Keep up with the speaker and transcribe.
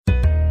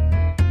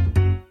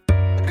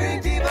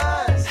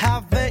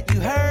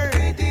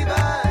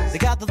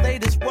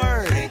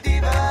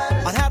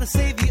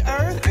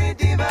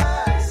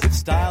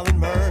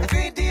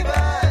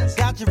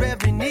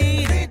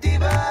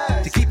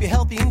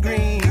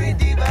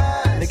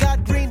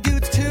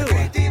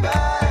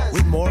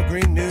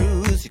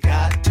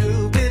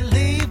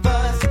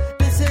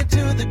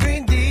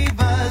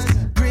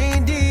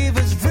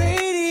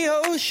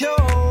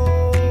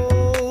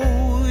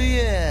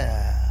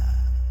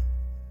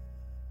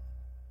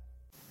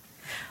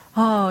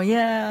Oh,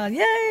 yeah.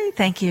 Yay.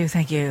 Thank you,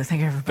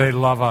 everybody. They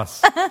love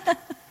us.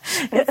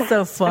 It's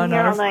so fun. I'm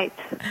here all night.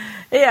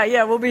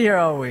 Yeah, we'll be here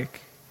all week.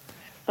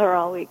 Or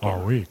all week.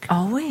 All week.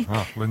 All week.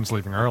 Oh, Lynn's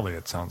leaving early,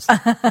 it sounds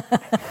like.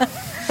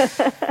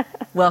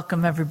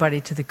 Welcome,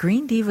 everybody, to the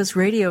Green Divas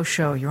radio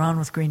show. You're on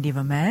with Green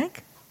Diva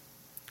Meg.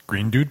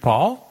 Green Dude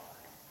Paul.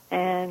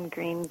 And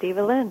Green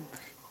Diva Lynn.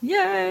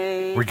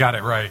 Yay. We got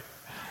it right.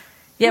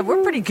 Yeah,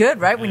 we're pretty good,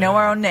 right? We know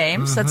our own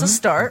names. That's a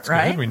start, That's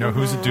right? good. We know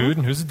who's a dude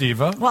and who's a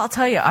diva. Well, I'll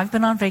tell you, I've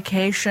been on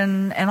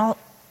vacation, and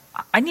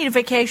I need a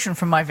vacation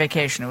from my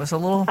vacation. It was a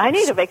little... I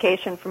need a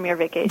vacation from your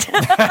vacation.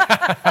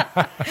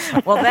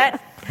 Well,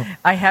 that,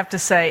 I have to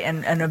say,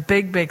 and a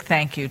big, big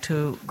thank you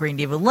to Green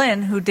Diva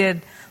Lynn, who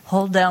did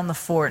hold down the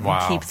fort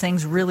and keep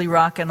things really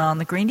rocking on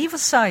the Green Diva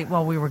site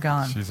while we were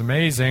gone. She's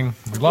amazing.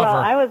 We love her.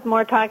 I was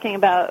more talking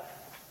about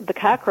the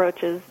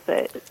cockroaches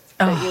that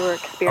you were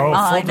experiencing.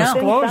 Oh, full It didn't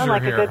disclosure sound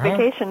like here, a good huh?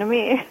 vacation to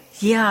me.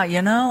 Yeah,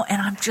 and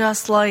I'm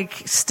just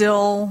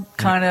still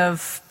kind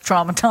of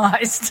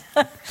traumatized.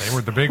 They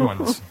were the big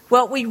ones.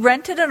 Well, we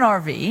rented an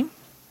RV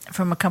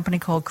from a company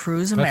called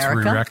Cruise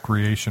America. That's a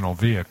recreational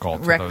vehicle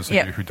to those of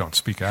you who don't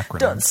speak acronyms.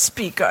 Don't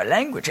speak our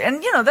language.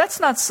 And, that's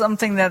not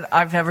something that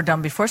I've ever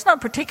done before. It's not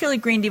a particularly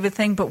Green Diva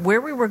thing, but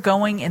where we were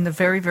going in the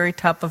very, very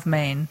top of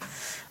Maine,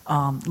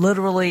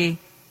 literally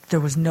there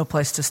was no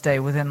place to stay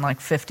within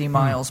 50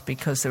 miles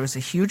because there was a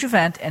huge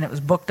event and it was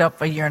booked up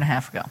a year and a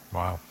half ago.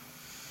 Wow.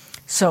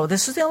 So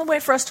this was the only way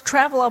for us to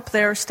travel up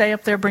there, stay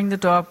up there, bring the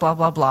dog, blah,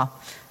 blah, blah.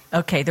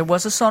 Okay, there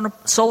was a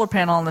solar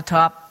panel on the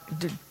top,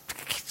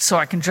 so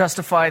I can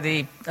justify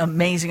the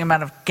amazing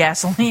amount of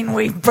gasoline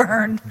we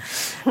burned.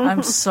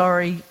 I'm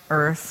sorry,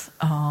 Earth.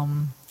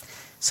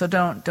 So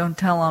don't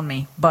tell on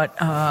me. But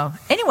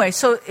anyway,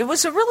 so it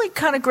was a really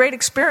kind of great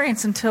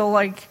experience until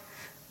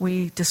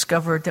we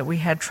discovered that we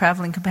had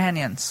traveling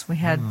companions. We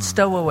had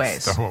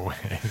stowaways.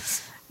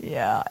 Stowaways.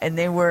 Yeah, and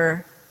they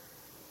were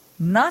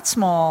not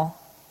small,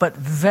 but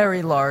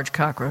very large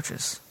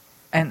cockroaches.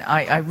 And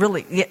I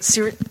really,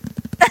 seriously.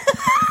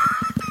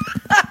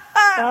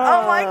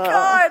 Oh my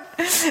God!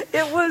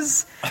 It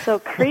was so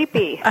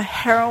creepy. A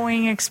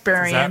harrowing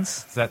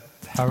experience. Is that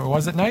how it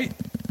was at night?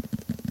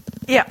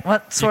 Yeah,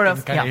 sort of.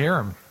 You can kind of hear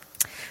them.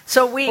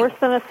 So worse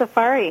than a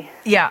safari.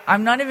 Yeah,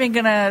 I'm not even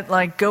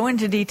gonna go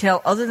into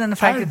detail, other than the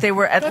fact that they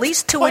were at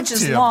least 2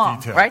 inches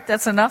long. Right?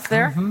 That's enough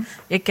there. Mm-hmm.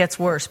 It gets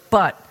worse,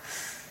 but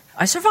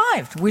I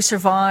survived. We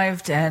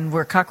survived, and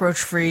we're cockroach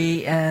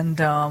free. And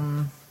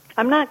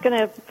I'm not going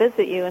to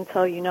visit you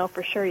until you know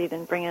for sure you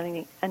didn't bring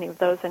any of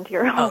those into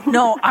your home.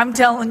 No, I'm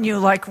telling you,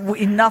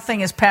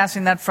 nothing is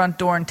passing that front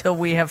door until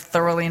we have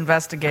thoroughly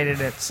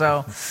investigated it.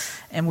 So,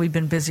 and we've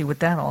been busy with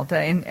that all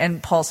day.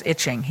 And Paul's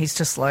itching. He's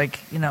just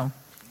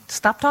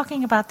stop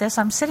talking about this.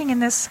 I'm sitting in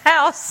this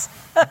house.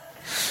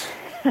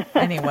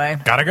 Anyway.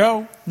 Gotta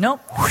go.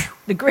 Nope.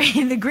 The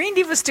Green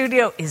Diva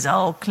studio is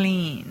all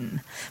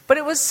clean. But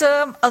it was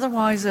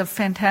otherwise a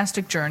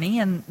fantastic journey,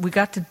 and we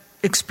got to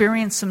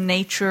experience some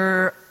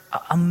nature,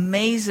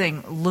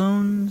 amazing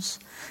loons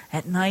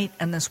at night.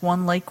 And this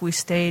one lake we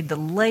stayed, the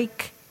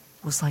lake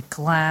was like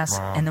glass,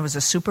 and there was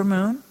a super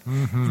moon,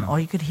 and all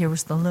you could hear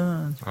was the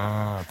loons.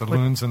 The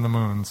loons and the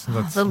moons.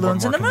 The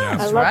loons and the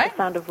moons, I love right? the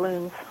sound of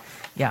loons.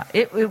 Yeah,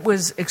 it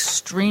was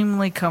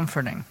extremely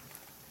comforting,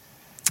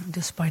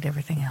 despite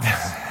everything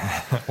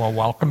else. Well,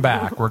 welcome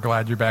back. We're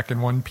glad you're back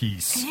in one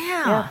piece.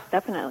 Yeah,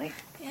 definitely.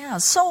 Yeah,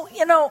 so,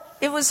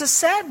 it was a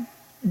sad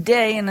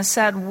day and a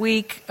sad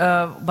week.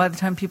 By the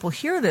time people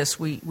hear this,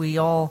 we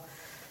all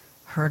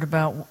heard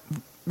about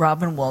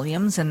Robin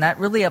Williams, and that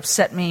really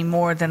upset me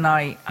more than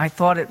I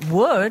thought it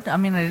would. I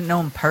mean, I didn't know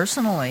him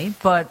personally,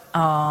 but,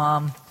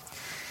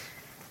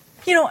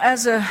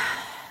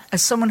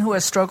 as someone who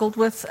has struggled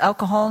with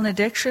alcohol and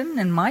addiction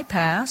in my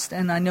past,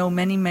 and I know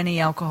many, many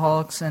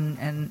alcoholics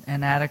and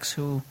addicts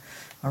who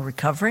are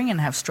recovering and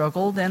have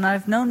struggled, and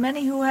I've known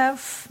many who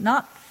have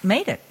not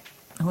made it,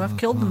 who have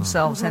killed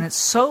themselves, and it's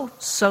so,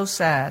 so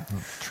sad.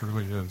 It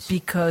truly is.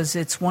 Because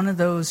it's one of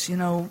those,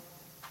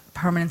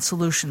 permanent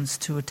solutions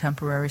to a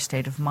temporary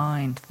state of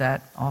mind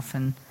that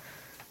often,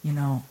 he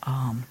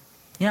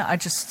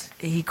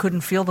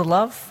couldn't feel the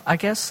love, I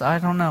guess, I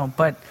don't know,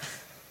 but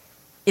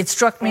it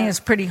struck me as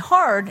pretty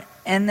hard.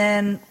 And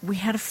then we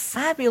had a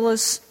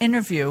fabulous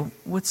interview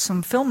with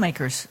some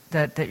filmmakers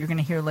that you're going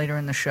to hear later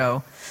in the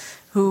show,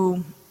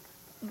 so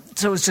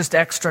it was just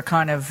extra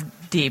kind of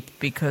deep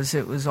because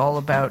it was all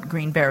about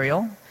green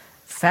burial.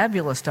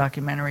 Fabulous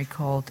documentary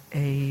called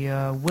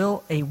A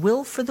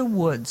Will for the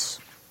Woods.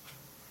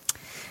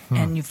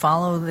 And you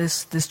follow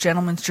this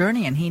gentleman's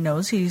journey, and he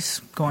knows he's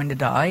going to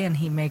die, and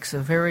he makes a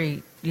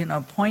very,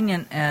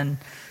 poignant and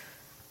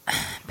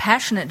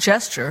passionate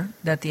gesture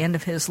that at the end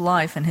of his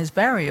life and his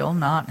burial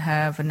not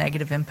have a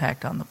negative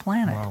impact on the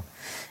planet. Wow.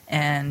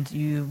 And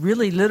you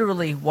really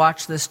literally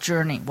watch this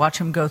journey, watch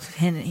him go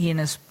through, he and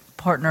his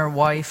partner,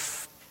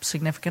 wife,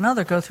 significant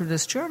other go through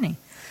this journey.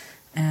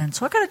 And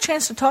so I got a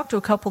chance to talk to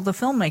a couple of the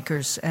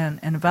filmmakers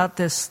and about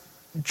this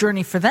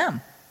journey for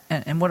them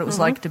and what it was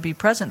like to be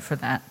present for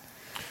that.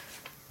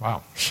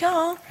 Wow.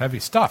 Yeah. Heavy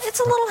stuff. It's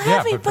a little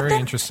heavy, yeah, but very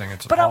interesting.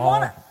 It's but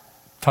all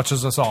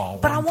touches us all.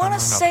 But I want to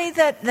say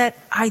that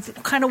I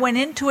kind of went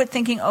into it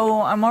thinking,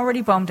 oh, I'm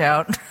already bummed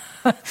out.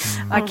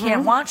 I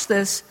can't watch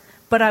this.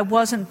 But I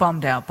wasn't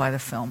bummed out by the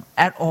film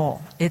at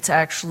all. It's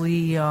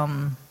actually,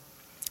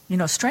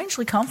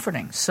 strangely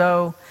comforting.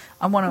 So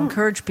I want to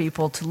encourage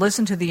people to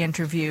listen to the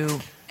interview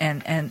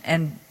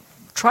and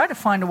try to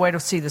find a way to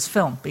see this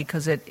film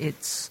because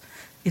it's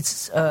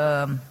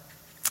kind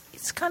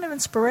of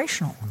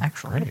inspirational,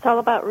 actually. It's all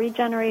about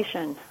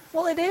regeneration.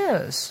 Well, it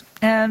is.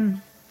 And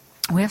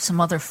we have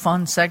some other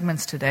fun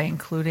segments today,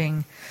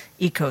 including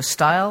Eco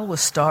Style with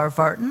Star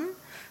Vartan,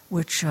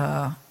 which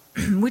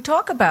we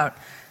talk about.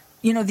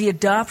 The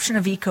adoption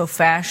of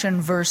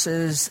eco-fashion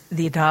versus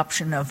the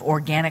adoption of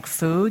organic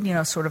food,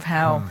 sort of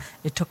how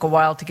it took a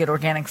while to get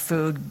organic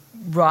food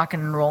rocking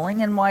and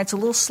rolling and why it's a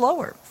little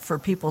slower for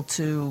people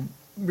to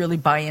really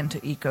buy into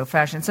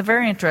eco-fashion. It's a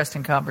very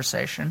interesting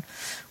conversation.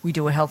 We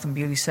do a health and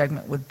beauty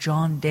segment with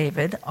John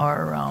David,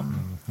 our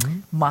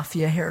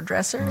mafia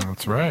hairdresser.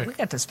 That's right. We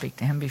got to speak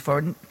to him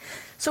before.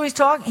 So he's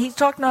talking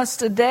to us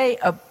today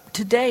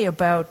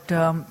about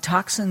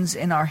toxins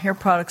in our hair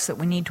products that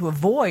we need to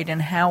avoid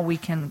and how we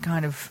can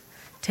kind of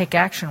take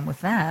action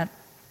with that.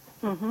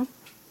 Mm-hmm.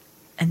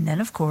 And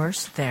then, of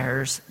course,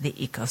 there's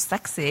the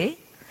Eco-Sexy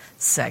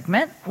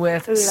segment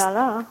with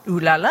Ooh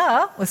La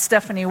La with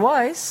Stephanie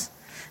Weiss.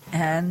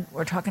 And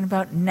we're talking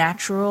about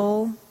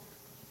natural,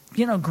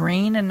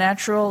 green and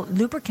natural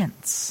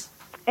lubricants.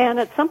 And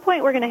at some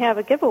point, we're going to have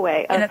a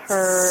giveaway of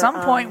her. At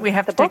some point, we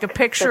have to take a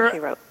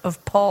picture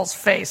of Paul's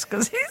face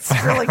because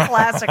he's really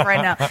classic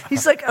right now.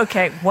 He's like,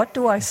 okay, what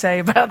do I say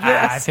about this?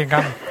 I think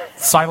I'm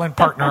silent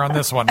partner on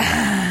this one. But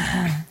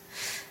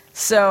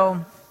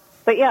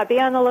yeah, be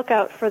on the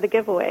lookout for the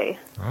giveaway.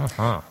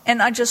 Uh-huh.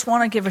 And I just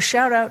want to give a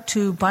shout out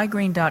to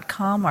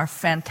BuyGreen.com, our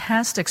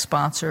fantastic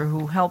sponsor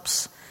who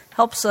helps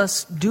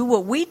us do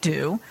what we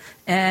do.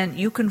 And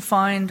you can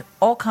find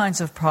all kinds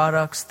of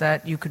products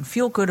that you can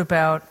feel good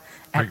about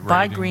at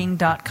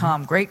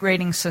buygreen.com. Great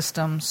rating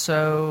system.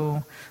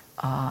 So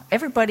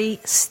everybody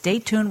stay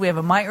tuned. We have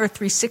a My Earth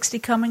 360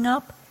 coming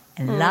up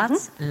and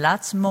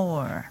lots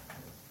more.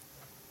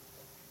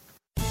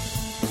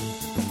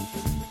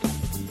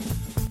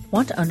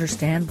 Want to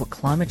understand what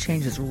climate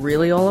change is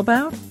really all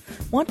about?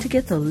 Want to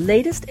get the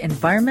latest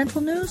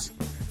environmental news?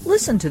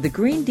 Listen to the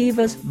Green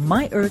Divas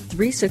My Earth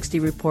 360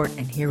 report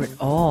and hear it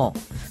all.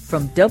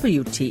 From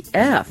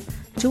WTF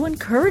to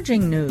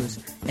encouraging news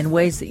and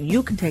ways that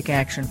you can take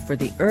action for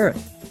the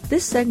Earth.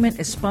 This segment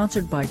is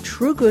sponsored by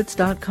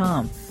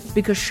TrueGoods.com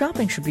because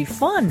shopping should be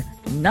fun,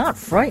 not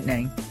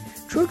frightening.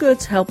 True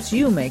Goods helps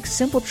you make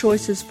simple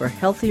choices for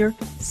healthier,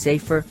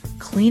 safer,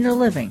 cleaner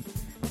living.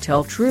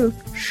 Tell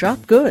truth, shop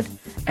good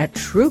at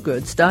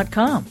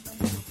TrueGoods.com.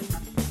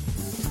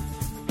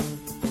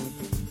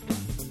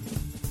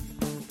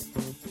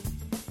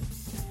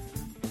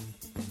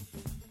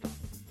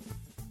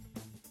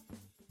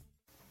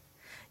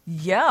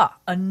 Yeah,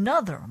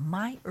 another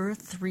My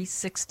Earth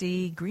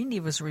 360 Green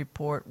Divas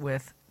report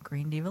with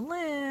Green Diva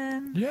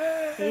Lynn.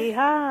 Yay!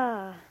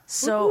 Yeehaw.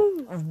 So,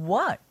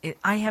 what?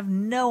 I have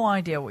no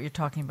idea what you're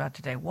talking about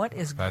today. What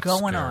is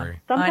going on?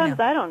 Sometimes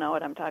I don't know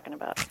what I'm talking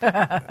about.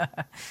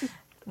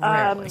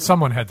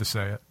 Someone had to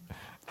say it.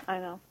 I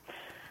know.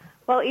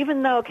 Well,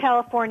 even though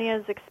California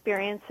is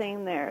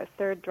experiencing their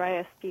third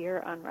driest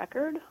year on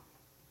record,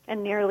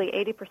 and nearly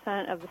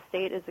 80% of the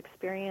state is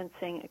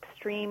experiencing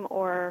extreme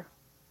or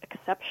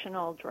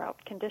exceptional drought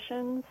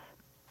conditions,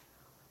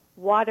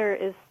 water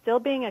is still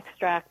being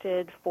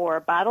extracted for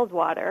bottled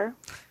water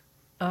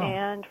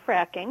and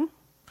fracking.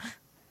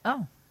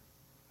 Oh.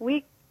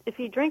 If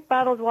you drink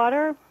bottled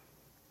water,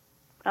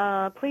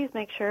 please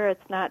make sure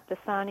it's not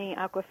Dasani,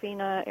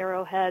 Aquafina,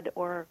 Arrowhead,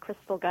 or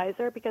Crystal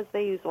Geyser because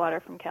they use water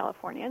from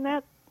California. And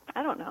that,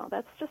 I don't know,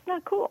 that's just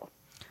not cool.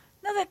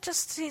 No, that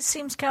just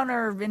seems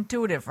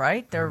counterintuitive,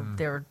 right?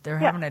 They're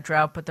having a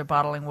drought, but they're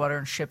bottling water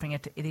and shipping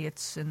it to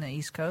idiots in the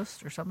East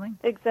Coast or something?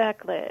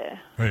 Exactly.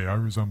 Hey, I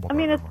resemble that. I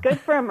mean, it's good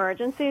for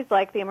emergencies,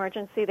 like the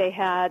emergency they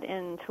had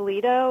in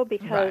Toledo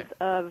because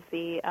of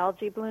the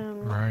algae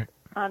bloom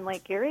on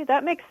Lake Erie.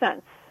 That makes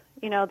sense.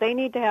 They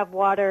need to have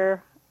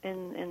water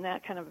in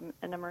that kind of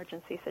an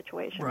emergency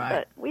situation. Right.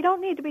 But we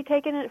don't need to be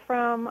taking it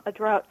from a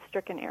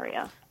drought-stricken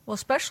area. Well,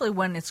 especially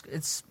when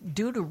it's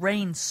due to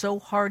rain so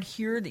hard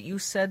here that you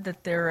said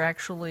that they're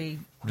actually...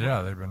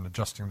 Yeah, they've been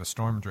adjusting the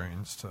storm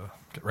drains to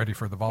get ready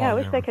for the volume. Yeah, I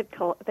wish they could.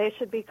 They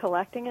should be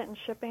collecting it and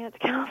shipping it to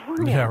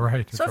California. Yeah,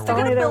 right. So if they're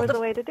going to build a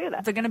way to do that,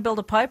 if they're going to build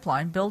a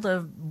pipeline, build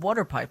a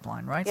water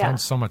pipeline, right? Yeah.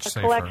 Sounds so much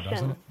safer,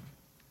 doesn't it?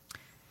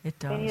 It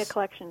does. They need a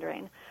collection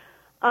drain.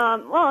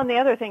 Well, and the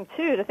other thing,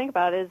 too, to think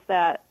about is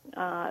that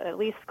at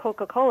least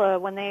Coca-Cola,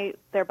 when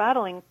their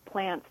bottling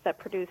plants that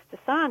produce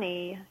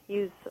Dasani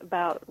use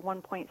about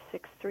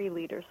 1.63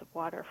 liters of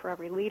water for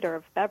every liter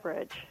of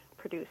beverage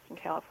produced in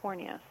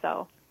California.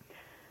 So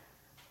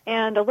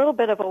And a little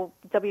bit of a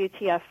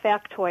WTF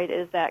factoid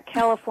is that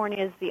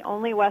California is the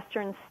only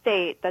western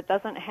state that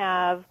doesn't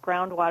have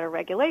groundwater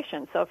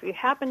regulation. So if you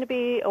happen to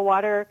be a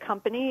water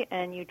company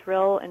and you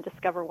drill and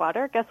discover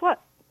water, guess what?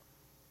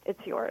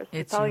 It's yours.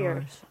 It's all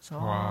yours. It's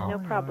all Wow. No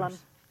problem.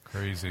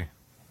 Crazy.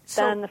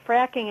 Then the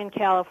fracking in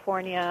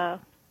California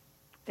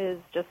is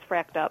just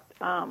fracked up.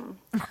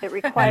 It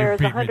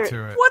requires You beat me 100.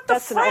 to it. What the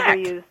That's frack?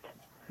 an overused.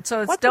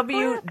 So it's What the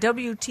frack?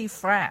 WT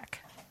frack.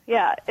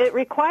 Yeah, it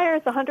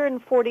requires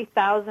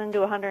 140,000 to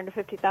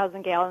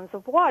 150,000 gallons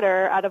of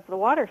water out of the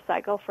water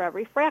cycle for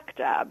every frack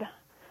job.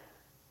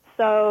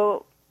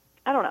 So,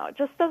 I don't know. It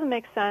just doesn't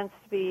make sense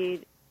to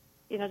be,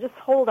 just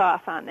hold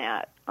off on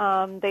that.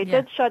 They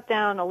did shut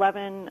down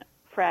 11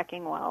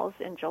 fracking wells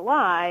in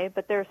July,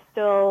 but there's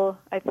still,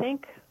 I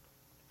think,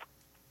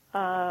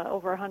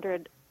 over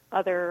 100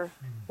 other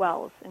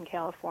wells in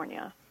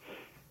California.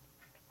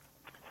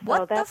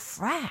 What the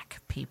frack,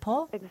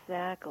 people?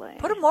 Exactly.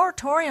 Put a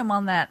moratorium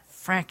on that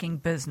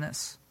fracking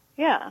business.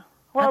 Yeah.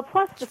 Well,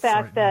 plus the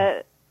fact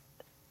that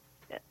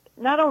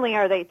not only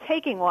are they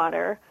taking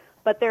water,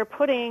 but they're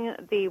putting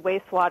the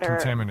wastewater...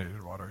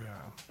 Contaminated water,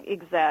 yeah.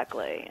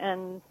 Exactly.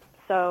 And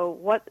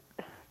so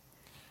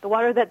the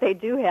water that they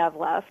do have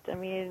left, I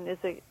mean,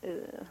 if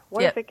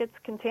it gets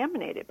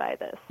contaminated by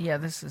this? Yeah,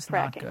 this is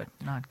fracking.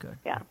 not good.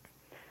 Yeah.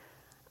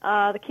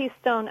 The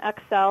Keystone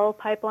XL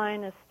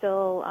pipeline is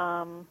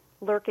still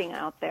lurking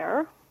out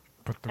there.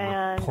 But the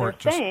And report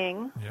they're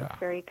saying, yeah. it's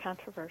very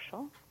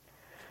controversial,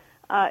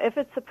 if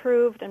it's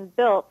approved and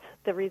built,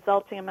 the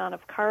resulting amount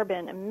of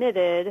carbon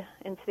emitted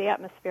into the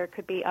atmosphere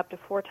could be up to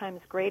 4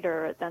 times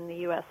greater than the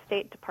U.S.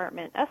 State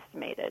Department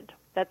estimated.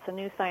 That's a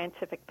new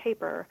scientific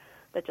paper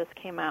that just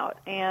came out.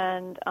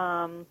 And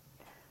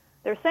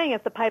they're saying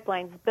if the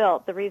pipeline's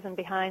built, the reason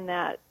behind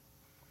that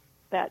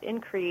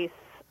increase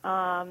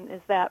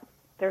is that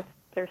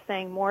they're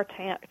saying more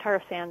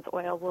tar sands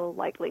oil will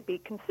likely be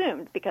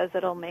consumed because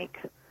it'll make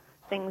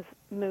things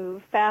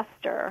move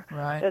faster.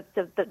 Right.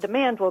 The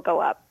demand will go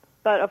up.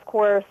 But, of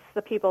course,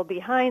 the people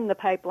behind the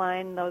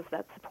pipeline, those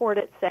that support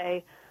it,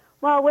 say,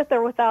 well, with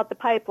or without the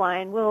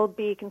pipeline, we'll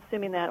be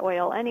consuming that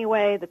oil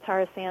anyway. The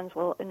tar sands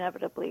will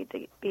inevitably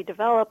be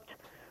developed.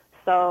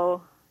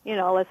 So,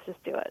 let's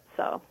just do it.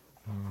 So,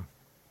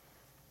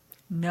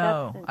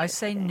 No. I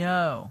say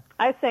no.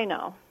 I say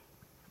no.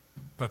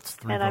 That's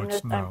 3 And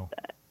votes no.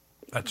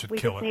 That should we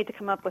kill just it. need to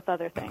come up with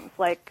other things,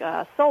 like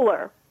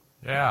solar.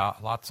 Yeah,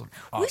 lots of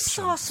We options.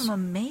 saw some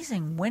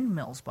amazing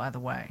windmills, by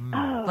the way.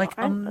 Oh, Like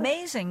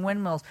amazing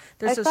windmills.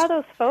 I saw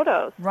those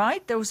photos.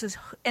 Right? There was this,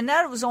 and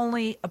that was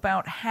only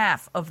about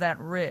half of that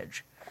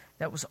ridge.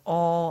 That was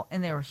all,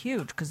 and they were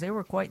huge because they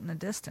were quite in the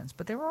distance,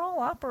 but they were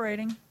all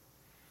operating.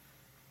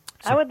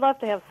 I would love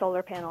to have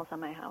solar panels on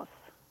my house.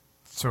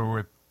 So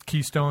if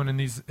Keystone and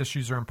these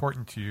issues are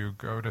important to you,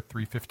 go to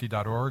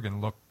 350.org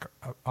and look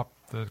up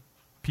the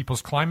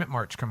People's Climate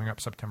March coming up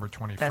September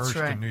 21st That's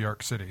right. in New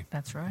York City.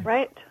 That's right.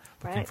 Right.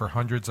 Looking for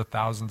hundreds of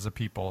thousands of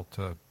people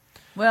to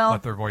Well,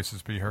 let their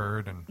voices be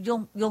heard. And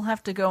you'll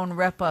have to go and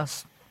rep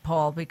us,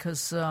 Paul,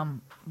 because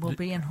we'll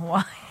be in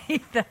Hawaii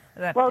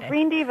that Well, day.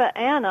 Green Diva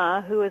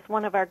Anna, who is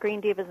one of our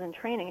Green Divas in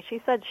training, she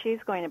said she's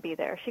going to be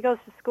there. She goes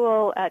to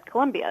school at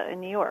Columbia in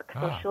New York,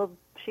 so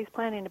she's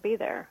planning to be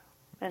there,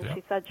 and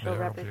she said she'll there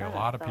will represent be a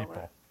lot us, of so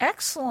people.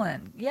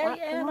 Excellent. Yay, Lock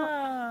 'em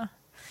Anna.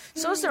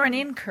 So is there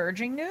any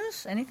encouraging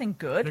news? Anything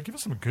good? Yeah, give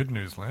us some good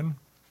news, Lynn.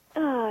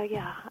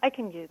 Yeah, I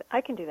can do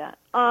that.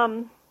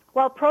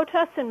 Well,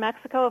 protests in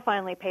Mexico have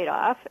finally paid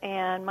off,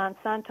 and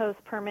Monsanto's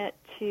permit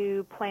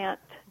to plant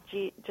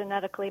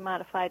genetically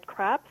modified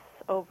crops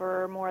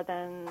over more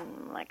than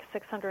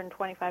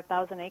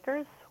 625,000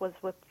 acres was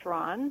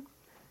withdrawn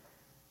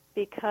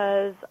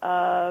because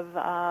of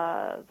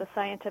the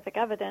scientific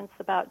evidence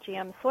about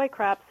GM soy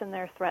crops and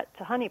their threat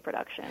to honey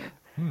production.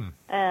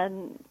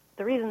 And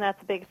the reason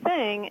that's a big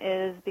thing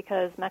is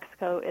because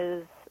Mexico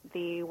is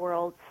the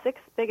world's 6th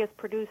biggest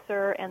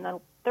producer and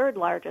the 3rd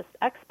largest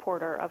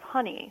exporter of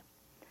honey.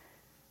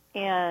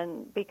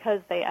 And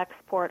because they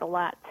export a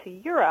lot to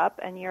Europe,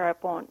 and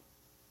Europe won't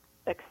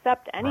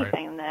accept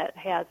anything that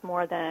has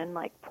more than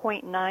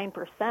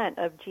 0.9%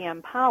 of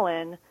GM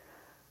pollen,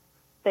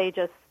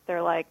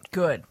 they're like,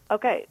 Good.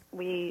 okay,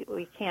 we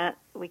can't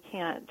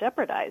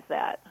jeopardize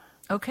that.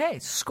 Okay,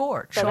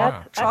 score. So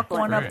Chalk that's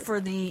one up great.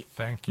 for the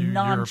Thank you,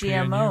 non-GMO.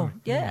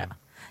 European Yeah.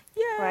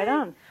 Yay. Right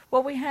on.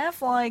 Well, we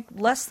have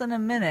less than a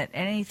minute.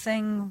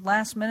 Anything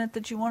last minute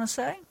that you want to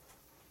say?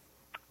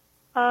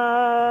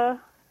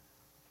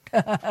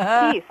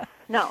 Peace.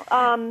 No.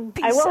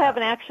 Peace I will out. have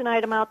an action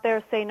item out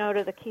there, say no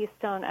to the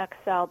Keystone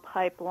XL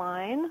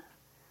pipeline.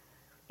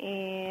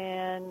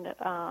 And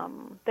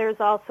there's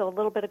also a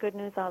little bit of good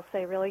news I'll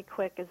say really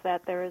quick is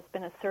that there has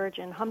been a surge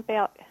in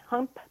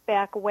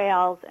humpback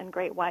whales and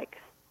great whites.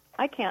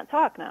 I can't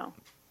talk now.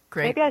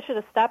 Great. Maybe I should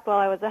have stopped while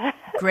I was ahead.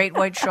 Great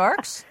white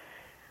sharks?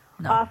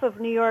 No. Off of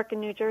New York and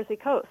New Jersey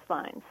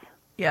coastlines.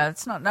 Yeah,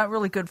 it's not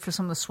really good for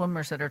some of the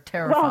swimmers that are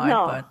terrified. Well,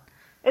 no. But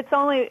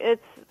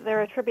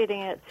They're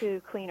attributing it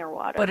to cleaner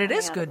water. it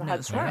is coming out good of the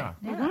news, Hudson. right?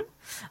 Yeah.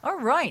 All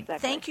right.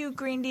 Exactly. Thank you,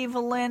 Green Diva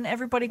Lynn.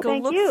 Everybody go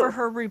Thank look you. for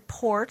her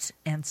report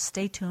and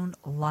stay tuned.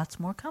 Lots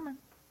more coming.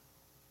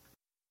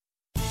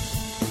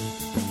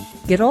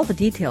 Get all the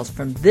details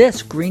from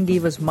this Green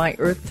Divas My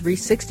Earth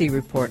 360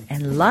 report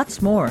and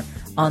lots more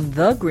on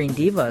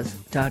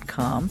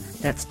thegreendivas.com.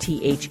 That's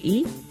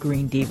THE,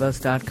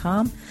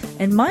 greendivas.com,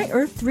 and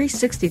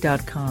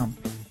myearth360.com.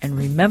 And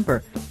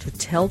remember to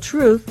tell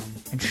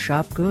truth and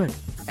shop good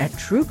at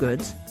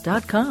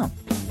truegoods.com.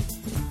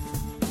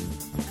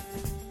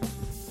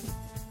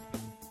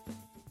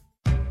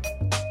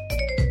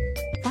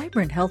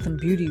 Vibrant health and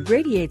beauty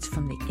radiates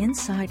from the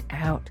inside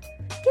out.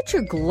 Get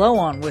your glow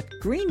on with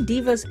Green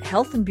Diva's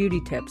health and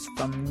beauty tips,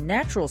 from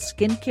natural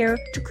skincare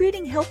to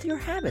creating healthier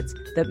habits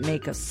that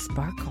make us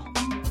sparkle.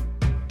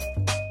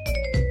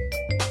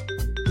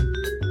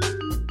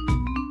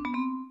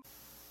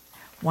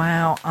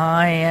 Wow,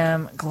 I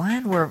am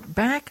glad we're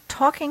back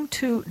talking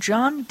to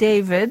John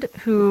David,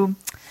 who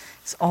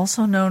is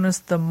also known as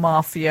the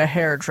Mafia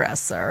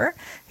hairdresser.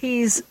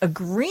 He's a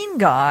green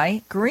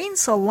guy, green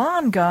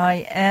salon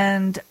guy,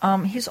 and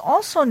he's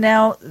also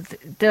now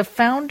the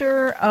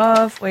founder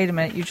of, wait a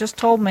minute, you just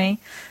told me,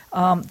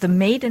 the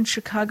Made in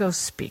Chicago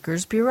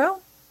Speakers Bureau?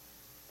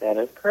 That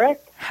is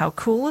correct. How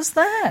cool is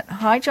that?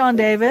 Hi, John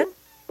David.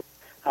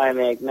 Hi,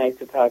 Meg. Nice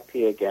to talk to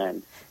you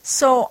again.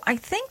 So I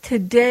think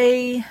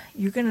today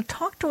you're going to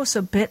talk to us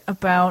a bit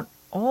about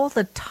all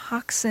the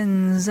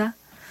toxins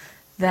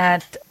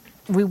that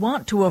we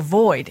want to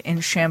avoid in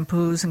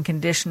shampoos and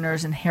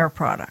conditioners and hair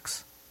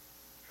products.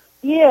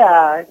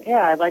 Yeah,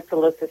 I'd like to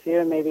list a few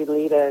and maybe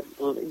ignite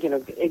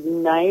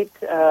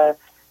the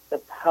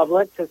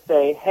public to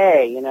say,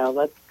 hey,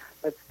 let's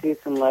do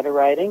some letter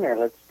writing, or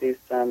let's do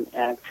some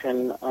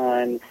action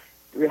on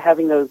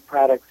having those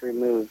products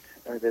removed,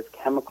 or those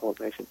chemicals,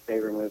 I should say,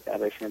 removed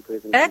out of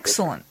shampoos and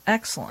Excellent.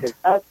 Because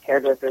us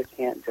hairdressers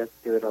can't just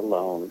do it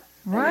alone.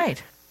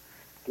 Right.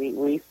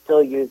 We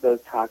still use those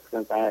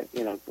toxins.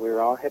 We're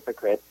all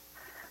hypocrites,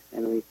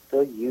 and we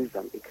still use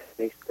them because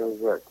they still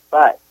work.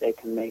 But they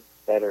can make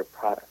better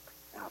products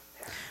out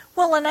there.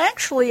 Well, and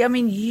actually, I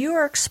mean,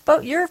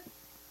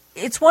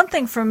 it's one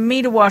thing for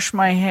me to wash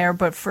my hair,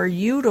 but for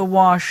you to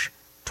wash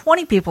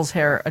 20 people's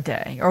hair a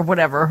day, or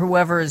whatever,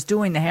 whoever is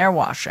doing the hair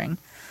washing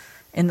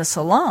in the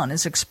salon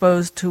is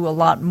exposed to a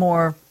lot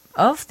more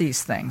of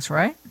these things,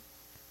 right?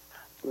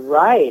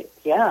 Right,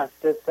 yes.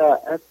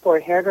 As for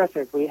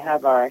hairdressers, we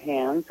have our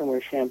hands and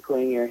we're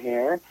shampooing your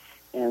hair,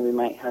 and we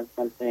might have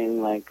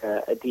something like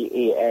a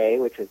DEA,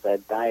 which is a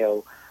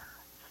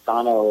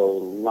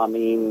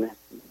diosanolamine,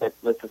 but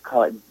let's just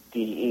call it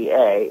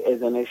DEA,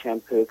 is in a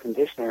shampoo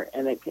conditioner,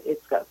 and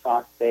it's got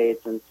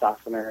phosphates and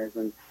softeners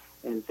and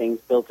things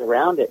built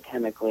around it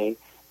chemically,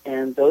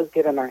 and those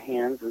get in our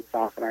hands and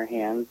soften our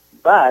hands,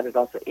 but it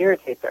also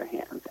irritates our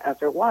hands.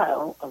 After a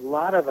while, a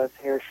lot of us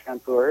hair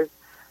shampooers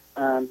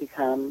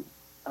become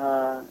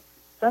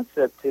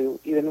sensitive to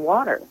even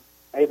water.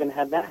 I even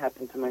had that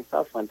happen to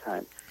myself one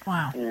time.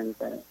 Wow. And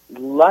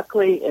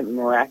luckily, it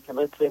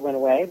miraculously went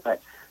away,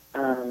 but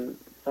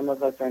some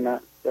of us are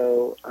not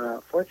so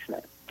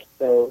fortunate.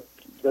 So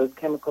those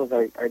chemicals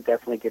are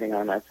definitely getting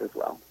on us as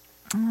well.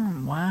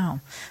 Oh, wow.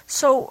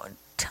 So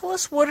tell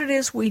us what it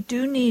is we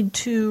do need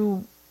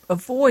to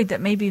avoid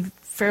that may be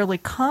fairly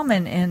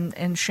common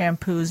in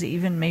shampoos,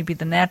 even maybe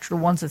the natural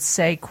ones that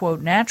say,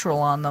 quote, natural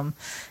on them,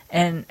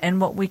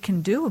 and what we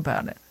can do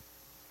about it.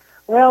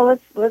 Well,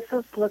 let's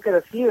just look at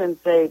a few and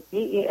say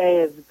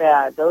DEA is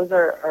bad. Those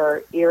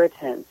are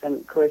irritants,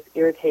 and of course,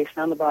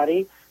 irritation on the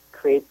body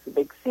creates the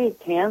big C,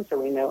 cancer.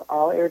 We know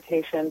all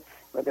irritation,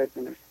 whether it's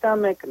in our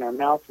stomach, in our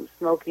mouth from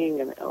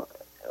smoking,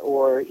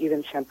 or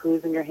even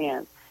shampoos in your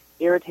hands.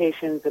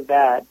 Irritations are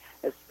bad,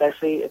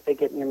 especially if they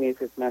get in your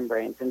mucous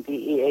membranes. And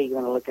DEA, you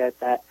want to look at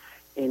that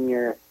in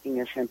your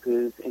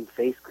shampoos and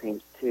face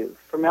creams too.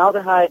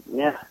 Formaldehyde,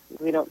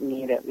 we don't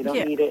need it. We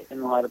don't need it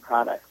in a lot of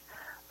products.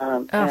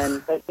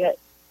 But yet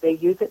they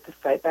use it to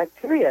fight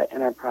bacteria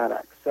in our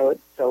products, so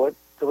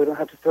we don't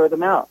have to throw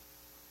them out.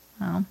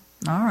 Oh,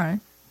 all right.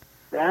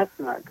 That's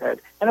not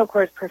good. And of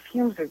course,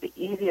 perfumes are the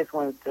easiest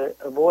ones to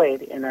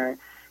avoid in our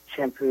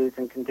shampoos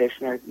and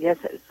conditioners. Yes,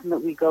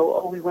 we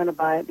want to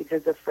buy it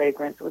because of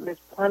fragrance. Well, there's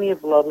plenty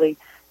of lovely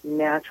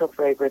natural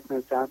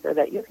fragrances out there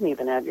that you can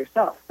even add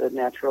yourself, the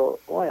natural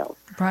oils.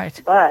 Right.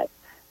 But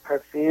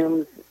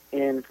perfumes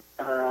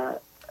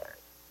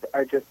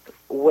are just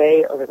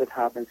way over the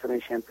top in so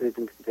many shampoos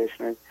and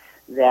conditioners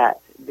that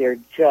they're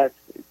just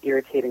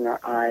irritating our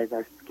eyes,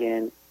 our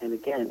skin, and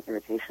again,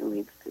 irritation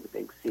leads to the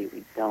big C.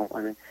 We don't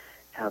want to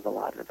have a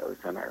lot of those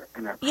in our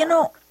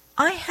products.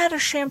 I had a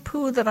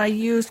shampoo that I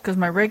used because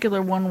my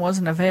regular one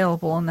wasn't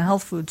available in the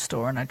health food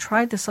store, and I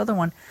tried this other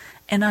one,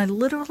 and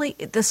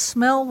the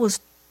smell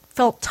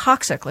felt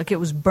toxic, like it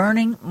was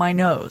burning my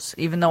nose.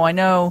 Even though I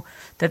know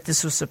that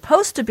this was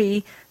supposed to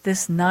be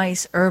this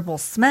nice herbal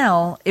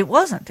smell, it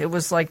wasn't. It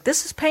was like,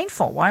 this is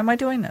painful. Why am I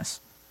doing this?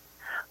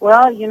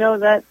 Well,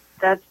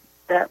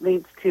 that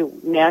leads to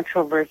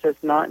natural versus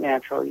not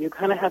natural. You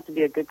kind of have to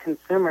be a good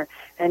consumer,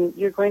 and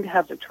you're going to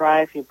have to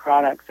try a few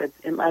products.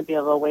 It might be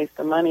a little waste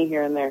of money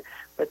here and there,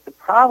 But the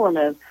problem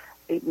is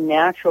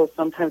natural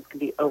sometimes can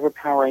be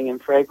overpowering in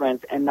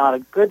fragrance and not a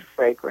good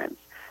fragrance.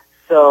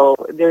 So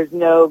there's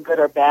no good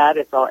or bad.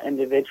 It's all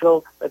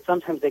individual, but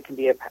sometimes they can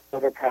be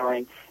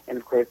overpowering, and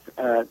of course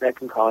that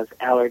can cause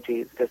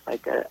allergies, just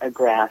like a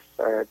grass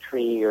or a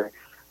tree or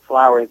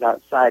flowers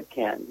outside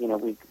can.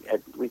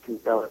 We can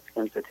develop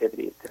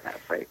sensitivities to that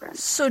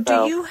fragrance. So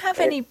do you have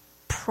any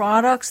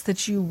products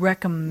that you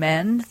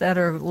recommend that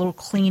are a little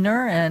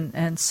cleaner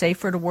and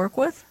safer to work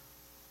with?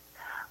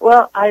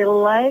 Well, I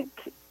like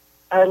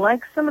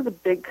some of the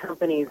big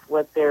companies,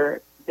 what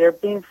they're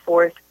being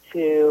forced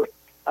to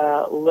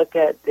look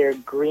at their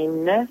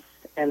greenness,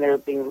 and they're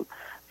being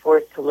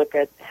forced to look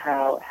at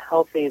how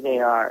healthy they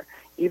are.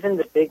 Even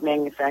the big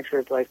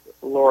manufacturers like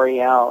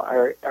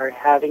L'Oreal are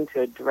having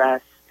to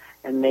address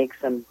and make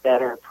some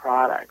better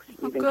products.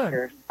 Even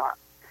Kerastase.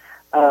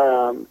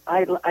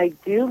 I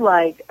do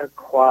like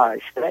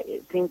Aquage, but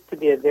it seems to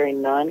be a very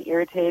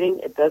non-irritating.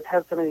 It does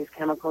have some of these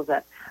chemicals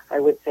that I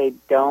would say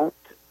don't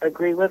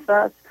agree with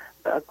us.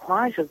 But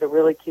Aquage is a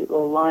really cute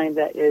little line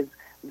that is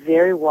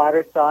very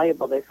water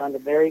soluble. They found a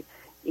very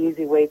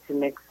easy way to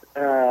mix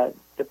the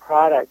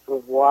products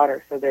with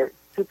water, so they're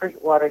super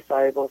water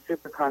soluble,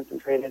 super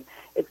concentrated.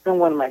 It's been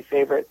one of my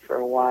favorites for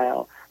a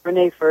while.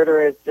 Renee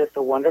Furter is just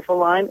a wonderful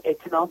line.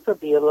 It can also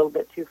be a little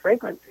bit too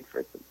fragrancy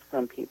for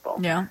some people,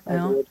 as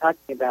we were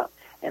talking about.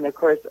 And of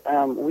course,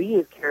 we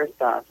use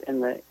Kerastase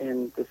in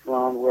the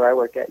salon where I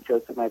work at,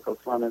 Joseph Michael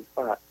Salon and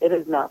Spa. It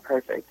is not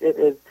perfect. It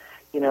is,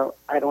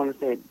 I don't want to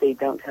say they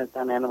don't test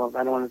on animals.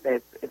 I don't want to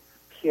say it's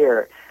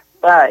pure.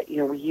 But,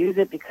 we use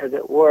it because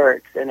it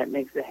works and it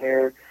makes the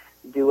hair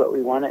do what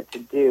we want it to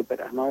do.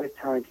 But I'm always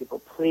telling people,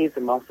 please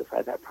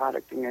emulsify that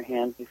product in your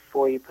hand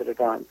before you put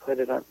it on. Put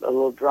it on a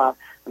little drop,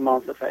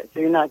 emulsify it, so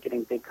you're not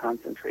getting big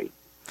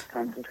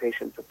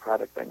concentrations of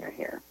product on your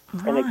hair.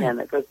 Right. And again,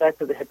 it goes back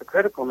to the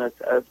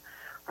hypocriticalness of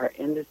our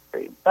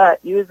industry.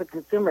 But you as a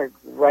consumer,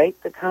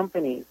 write the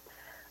companies,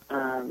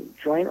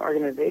 join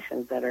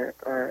organizations that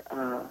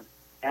are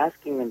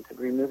asking them to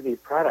remove these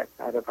products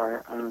out of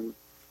our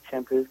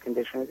shampoos,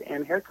 conditioners,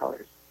 and hair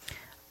colors.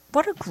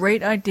 What a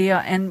great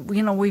idea. And,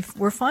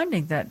 we're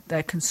finding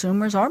that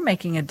consumers are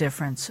making a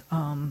difference,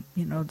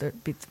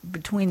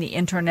 between the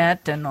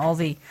Internet and all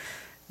the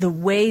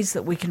ways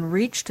that we can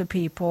reach to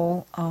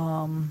people.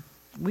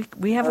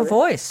 We have a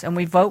voice, and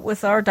we vote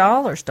with our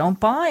dollars. Don't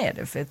buy it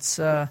if it's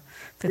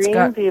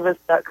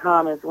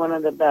GreenDivas.com is one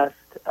of the best,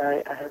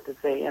 I have to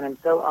say, and I'm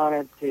so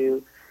honored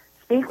to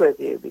speak with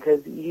you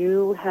because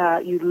you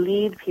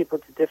lead people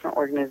to different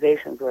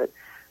organizations,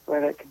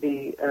 whether it could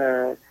be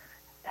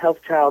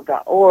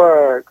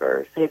healthchild.org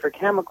or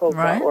saferchemicals.org.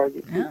 Right.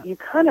 Yeah. You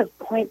kind of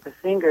point the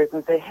fingers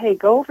and say, hey,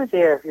 go over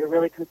there if you're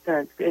really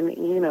concerned. And,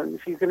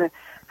 if you're going to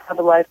have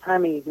a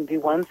lifetime and you can do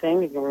one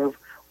thing, you can remove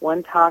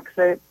one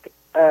toxic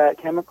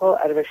chemical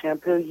out of a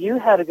shampoo, you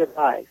had a good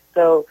life.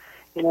 So,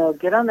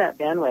 get on that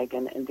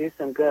bandwagon and do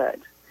some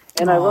good.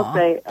 And I will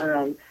say,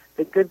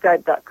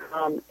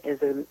 thegoodguide.com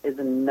is a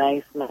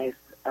nice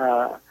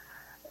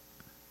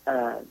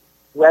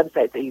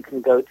website that you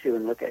can go to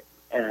and look at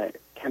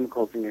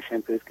chemicals in your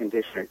shampoos,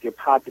 conditioners, your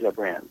popular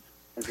brands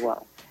as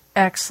well.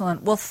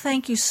 Excellent. Well,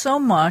 thank you so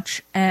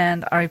much,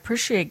 and I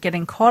appreciate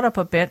getting caught up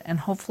a bit,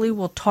 and hopefully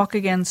we'll talk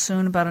again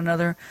soon about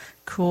another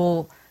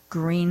cool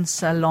green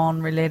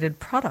salon-related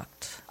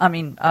product. I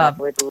would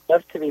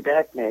love to be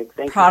back, Meg.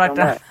 Thank you so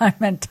much. I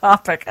meant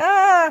topic.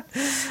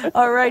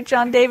 All right,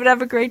 John David,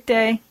 have a great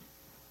day.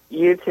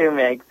 You too,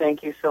 Meg.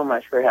 Thank you so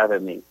much for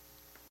having me.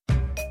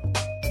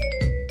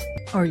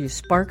 Are you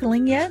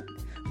sparkling yet?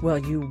 Well,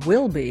 you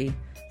will be.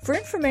 For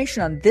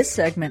information on this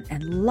segment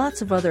and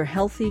lots of other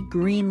healthy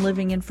green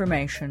living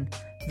information,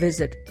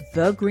 visit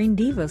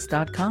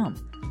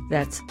thegreendivas.com.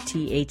 That's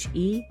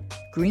THE,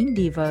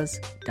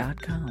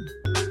 greendivas.com.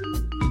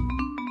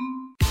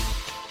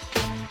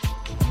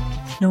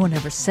 No one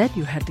ever said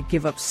you had to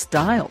give up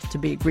style to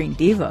be a green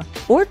diva.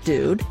 Or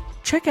dude,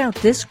 check out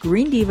this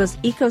Green Divas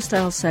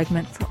Eco-Style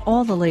segment for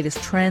all the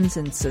latest trends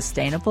in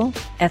sustainable,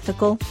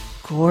 ethical,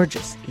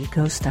 gorgeous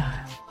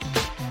eco-style.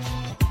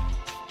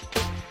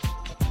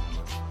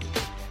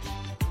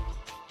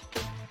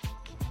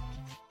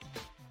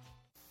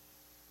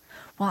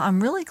 Well,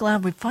 I'm really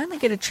glad we finally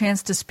get a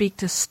chance to speak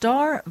to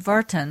Star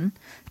Vartan.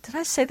 Did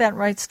I say that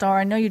right, Star?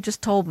 I know you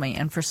just told me,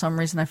 and for some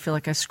reason I feel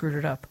like I screwed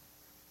it up.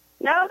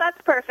 No,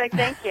 that's perfect.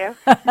 Thank you.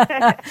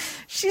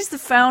 She's the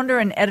founder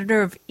and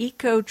editor of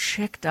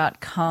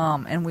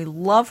EcoChick.com, and we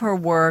love her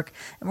work.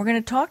 And we're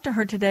going to talk to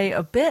her today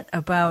a bit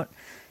about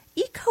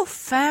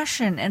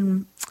eco-fashion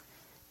and,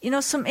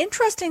 some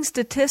interesting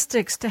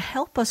statistics to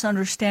help us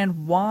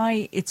understand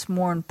why it's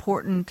more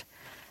important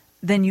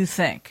than you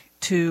think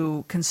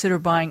to consider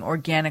buying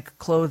organic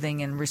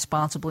clothing and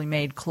responsibly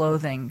made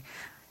clothing.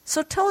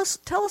 So tell us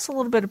a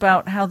little bit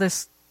about how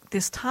this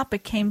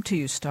topic came to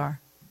you, Star.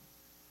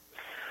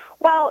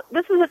 Well,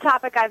 this is a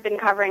topic I've been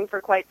covering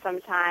for quite some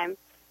time.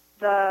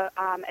 The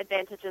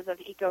advantages of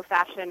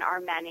eco-fashion are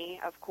many,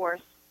 of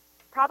course.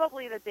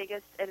 Probably the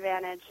biggest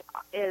advantage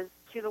is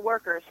to the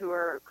workers who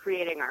are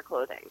creating our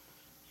clothing.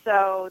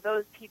 so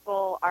those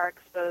people are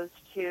exposed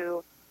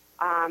to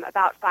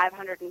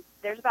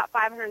there's about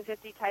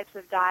 550 types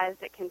of dyes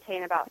that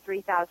contain about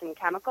 3,000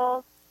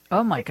 chemicals.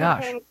 Oh my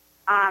gosh. Contain,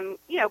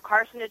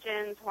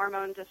 carcinogens,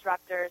 hormone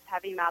disruptors,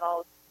 heavy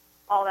metals,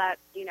 all that,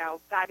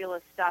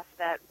 fabulous stuff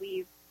that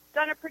we've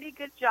done a pretty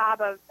good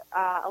job of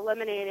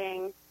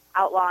eliminating,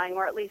 outlawing,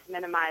 or at least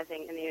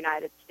minimizing in the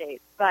United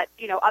States. But,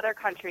 other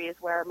countries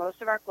where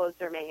most of our clothes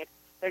are made,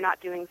 they're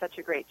not doing such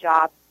a great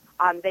job.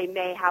 They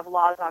may have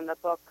laws on the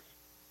books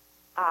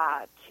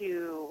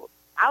to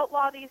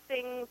outlaw these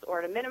things or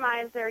to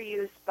minimize their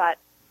use, but,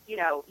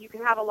 you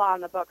can have a law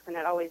on the books, and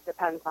it always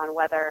depends on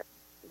whether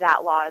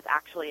that law is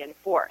actually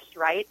enforced,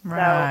 right?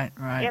 Right,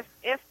 so right.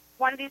 If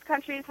one of these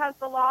countries has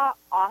the law,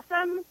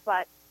 awesome,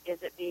 but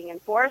is it being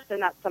enforced?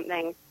 And that's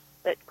something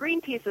that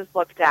Greenpeace has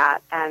looked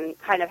at and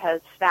kind of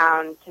has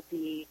found to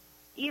be,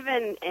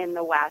 even in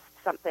the West,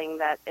 something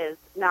that is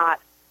not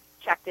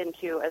checked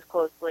into as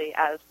closely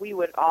as we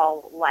would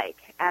all like.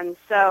 And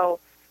so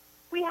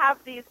we have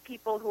these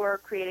people who are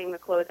creating the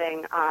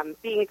clothing,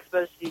 being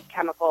exposed to these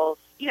chemicals,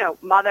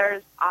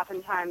 mothers,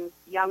 oftentimes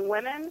young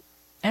women.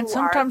 And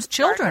sometimes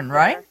children,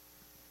 right?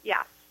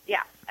 Yes.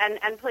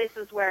 And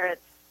places where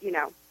it's,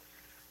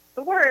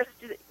 the worst,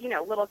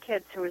 little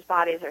kids whose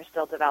bodies are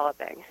still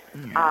developing.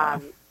 Yeah.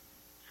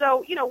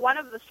 So, one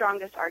of the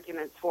strongest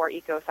arguments for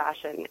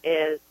eco-fashion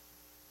is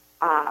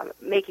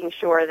making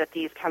sure that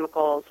these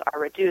chemicals are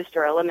reduced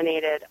or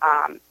eliminated.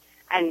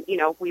 And,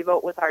 we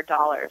vote with our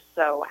dollars,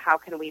 so how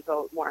can we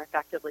vote more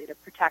effectively to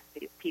protect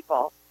these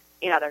people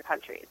in other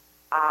countries?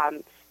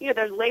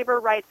 There's labor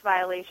rights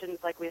violations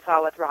like we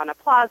saw with Rana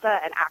Plaza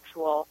and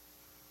actual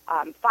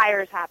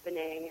fires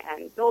happening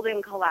and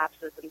building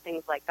collapses and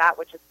things like that,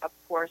 which is, of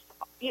course,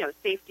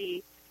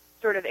 safety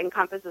sort of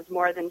encompasses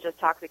more than just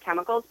toxic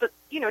chemicals. But,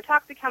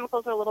 toxic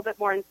chemicals are a little bit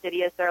more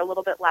insidious. They're a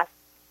little bit less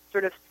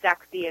sort of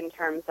sexy in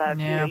terms of,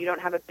 you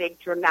don't have a big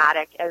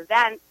dramatic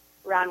event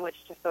around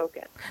which to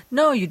focus.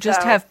 No, you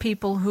just have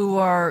people who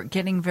are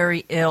getting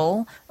very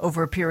ill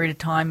over a period of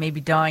time,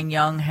 maybe dying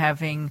young,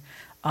 having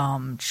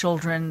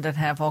children that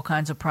have all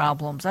kinds of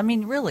problems. I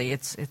mean, really,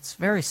 it's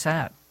very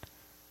sad.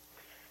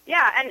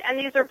 Yeah, and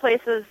these are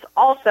places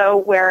also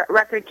where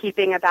record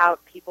keeping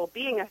about people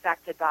being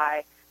affected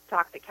by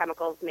toxic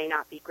chemicals may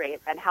not be great,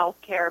 and health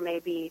care may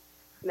be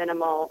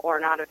minimal or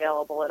not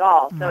available at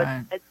all. So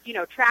Right.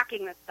 it's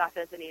tracking this stuff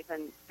isn't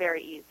even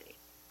very easy.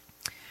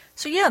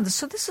 So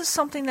so this is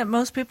something that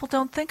most people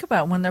don't think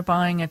about when they're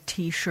buying a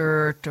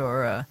T-shirt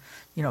or a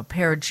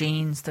pair of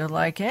jeans. They're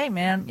like, hey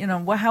man,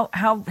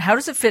 how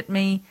does it fit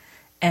me,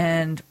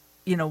 and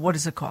what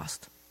does it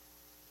cost?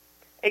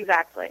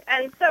 Exactly,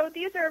 and so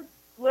these are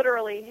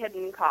literally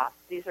hidden costs.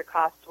 These are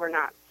costs we're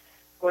not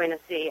going to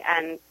see,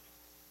 and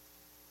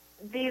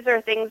these are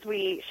things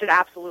we should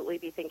absolutely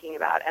be thinking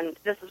about, and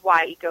this is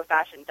why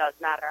eco-fashion does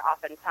matter.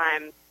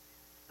 Oftentimes,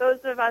 those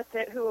of us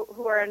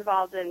who are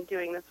involved in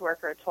doing this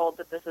work are told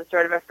that this is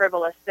sort of a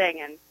frivolous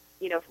thing, and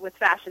with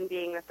fashion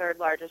being the third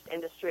largest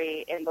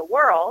industry in the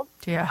world,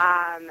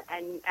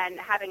 and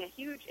having a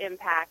huge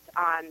impact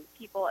on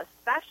people,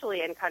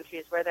 especially in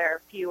countries where there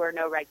are few or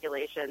no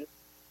regulations,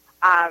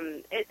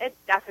 it's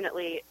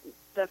definitely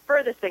the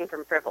furthest thing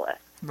from frivolous.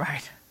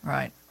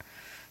 Right.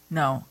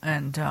 No,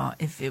 and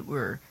if it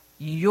were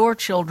your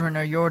children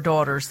or your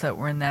daughters that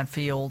were in that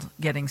field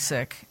getting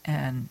sick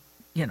and,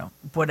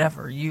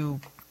 whatever, you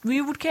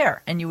would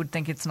care, and you would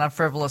think it's not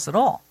frivolous at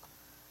all.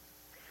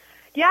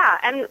 Yeah,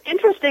 and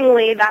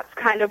interestingly, that's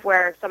kind of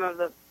where some of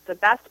the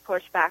best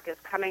pushback is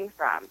coming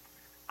from.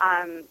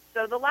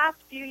 So the last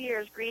few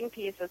years,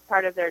 Greenpeace, as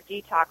part of their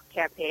detox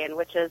campaign,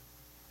 which is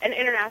an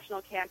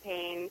international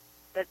campaign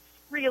that's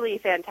really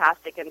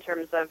fantastic in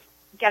terms of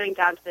getting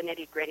down to the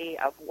nitty-gritty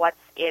of what's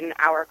in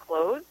our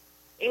clothes,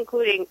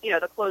 including,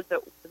 the clothes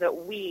that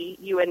we,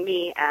 you and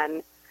me,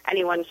 and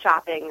anyone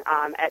shopping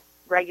at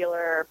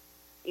regular,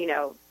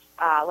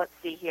 let's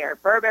see here,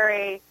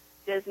 Burberry,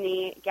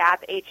 Disney,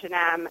 Gap,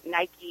 H&M,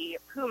 Nike,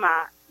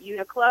 Puma,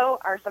 Uniqlo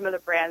are some of the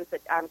brands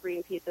that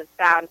Greenpeace has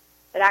found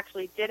that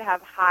actually did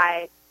have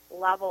high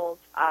levels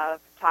of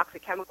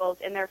toxic chemicals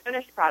in their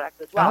finished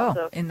products as well. Oh,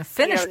 so, in the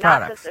finished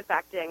products.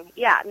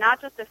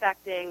 Not just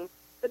affecting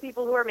the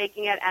people who are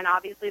making it, and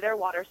obviously their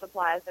water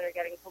supplies that are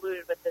getting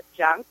polluted with this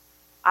junk,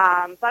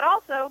 but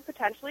also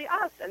potentially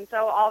us. And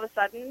so all of a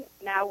sudden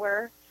now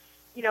we're,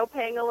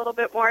 paying a little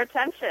bit more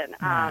attention.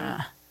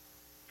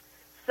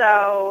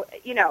 So,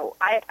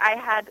 I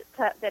had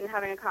been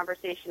having a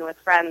conversation with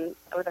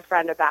a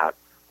friend about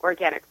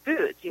organic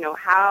foods.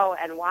 How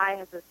and why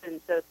has this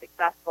been so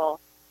successful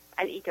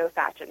and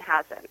eco-fashion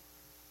hasn't?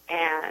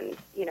 And,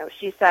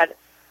 she said,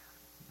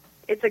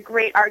 it's a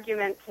great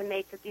argument to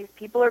make that these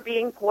people are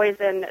being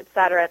poisoned, et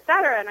cetera, et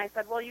cetera. And I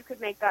said, well, you could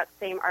make that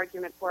same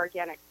argument for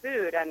organic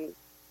food. And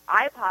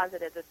I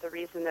posited that the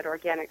reason that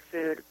organic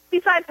food,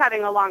 besides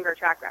having a longer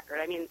track record,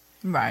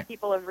 right.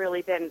 People have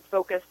really been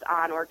focused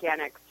on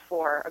organics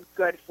for a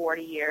good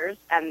 40 years.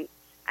 And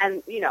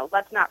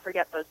let's not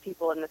forget those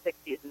people in the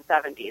 60s and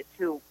 70s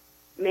who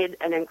made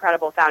an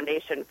incredible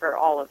foundation for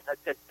all of the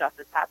good stuff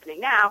that's happening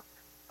now.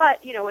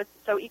 But,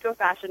 so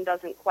eco-fashion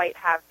doesn't quite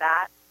have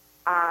that.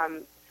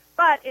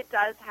 But it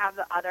does have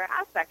the other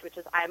aspect, which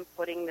is I'm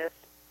putting this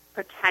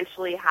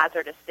potentially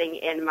hazardous thing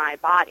in my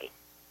body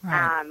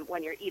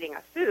when you're eating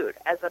a food,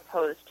 as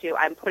opposed to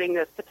I'm putting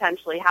this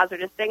potentially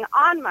hazardous thing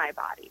on my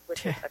body,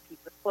 which is a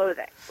piece of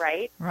clothing,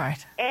 right?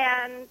 Right.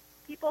 And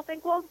people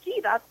think, well, gee,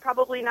 that's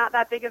probably not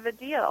that big of a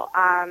deal.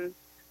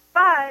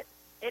 But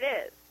it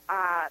is.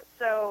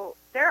 So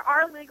there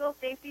are legal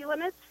safety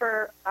limits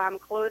for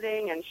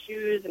clothing and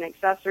shoes and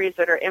accessories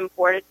that are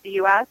imported to the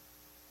U.S.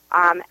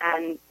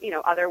 And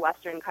other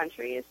Western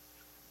countries.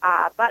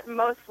 But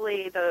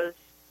mostly those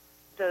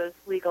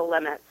legal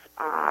limits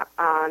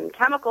on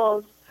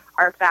chemicals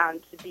are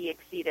found to be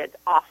exceeded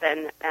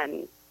often.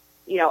 And,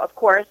 of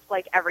course,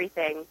 like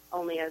everything,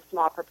 only a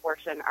small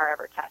proportion are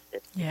ever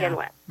tested to begin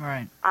with.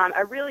 Right.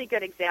 A really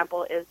good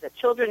example is that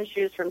children's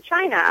shoes from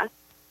China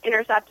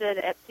intercepted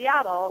at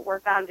Seattle were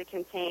found to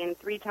contain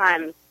 3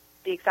 times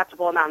the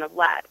acceptable amount of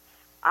lead.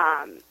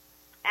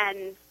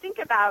 And think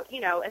about,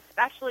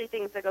 especially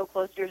things that go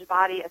close to your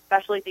body,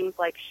 especially things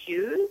like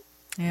shoes.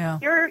 Yeah.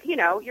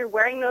 You're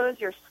wearing those,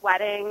 you're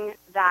sweating.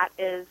 That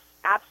is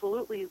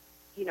absolutely,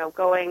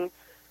 going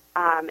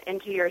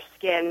into your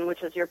skin,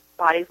 which is your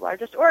body's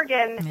largest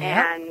organ,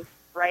 and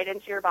right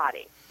into your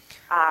body.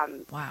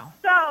 Wow.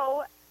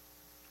 So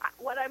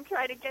what I'm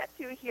trying to get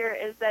to here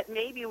is that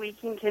maybe we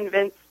can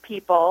convince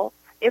people,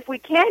 if we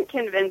can't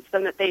convince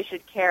them that they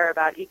should care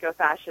about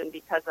eco-fashion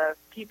because of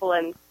people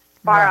in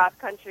far-off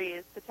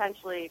countries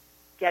potentially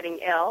getting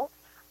ill,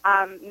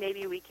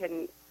 maybe we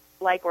can,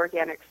 like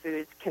organic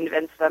foods,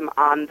 convince them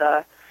on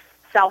the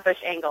selfish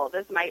angle.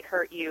 This might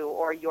hurt you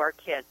or your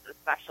kids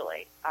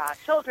especially.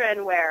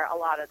 Children, where a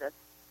lot of this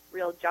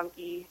real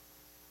junky,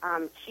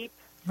 cheap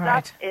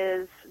stuff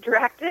is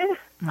directed,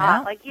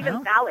 like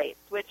even phthalates,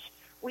 which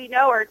we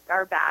know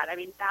are bad. I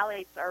mean,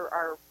 phthalates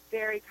are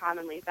very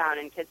commonly found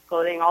in kids'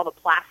 clothing, all the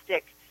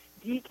plastic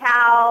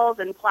decals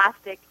and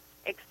plastic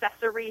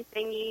accessory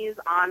thingies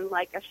on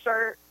like a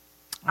shirt.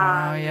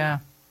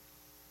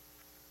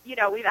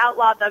 We've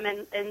outlawed them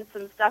in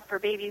some stuff for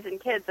babies and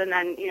kids, and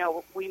then,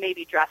 we may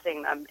be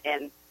dressing them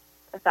in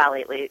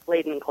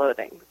phthalate-laden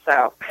clothing.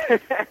 So,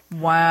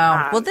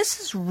 wow. Well, this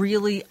is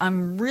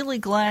I'm really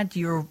glad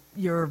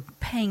you're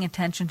paying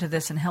attention to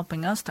this and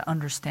helping us to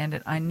understand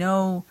it. I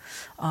know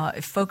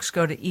if folks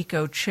go to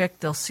EcoChick,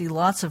 they'll see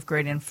lots of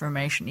great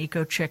information,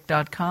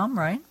 ecochick.com,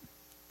 right?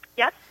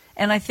 Yes.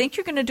 And I think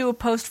you're going to do a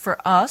post for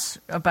us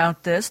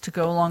about this to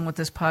go along with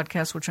this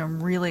podcast, which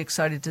I'm really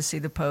excited to see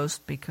the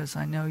post because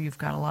I know you've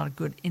got a lot of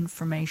good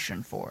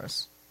information for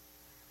us.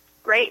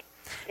 Great.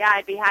 Yeah,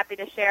 I'd be happy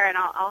to share, and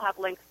I'll have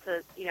links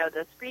to,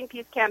 the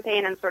Greenpeace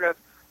campaign and sort of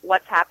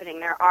what's happening.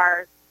 There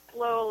are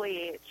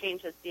slowly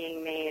changes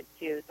being made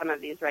to some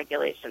of these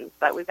regulations,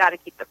 but we've got to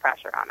keep the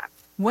pressure on it.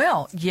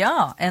 Well,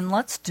 yeah, and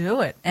let's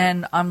do it.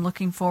 And I'm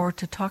looking forward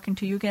to talking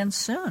to you again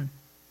soon.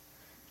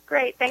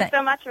 Great. Thanks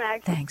so much,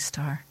 Meg. Thanks,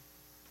 Star.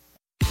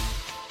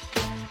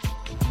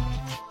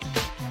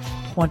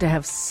 Want to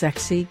have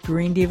sexy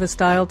Green Diva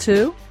style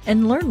too?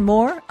 And learn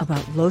more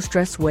about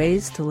low-stress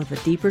ways to live a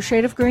deeper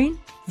shade of green?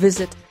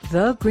 Visit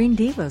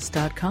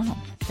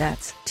thegreendivas.com.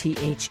 That's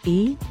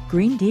THE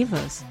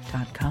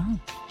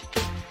greendivas.com.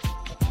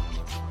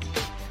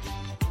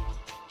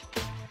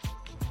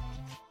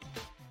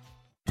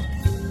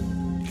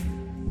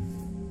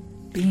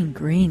 Being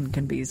green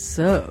can be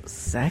so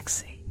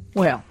sexy.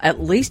 Well, at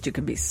least you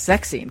can be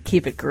sexy and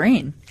keep it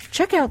green.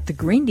 Check out the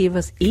Green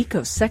Divas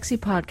Eco Sexy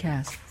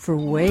podcast for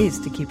ways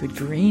to keep it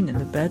green in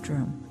the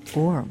bedroom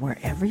or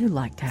wherever you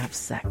like to have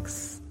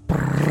sex.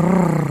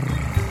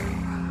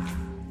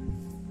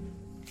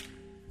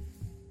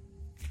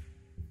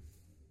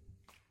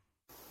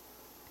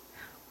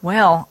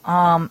 Well,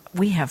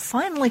 we have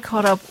finally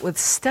caught up with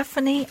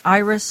Stephanie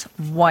Iris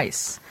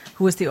Weiss,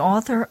 who is the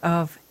author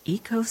of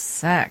Eco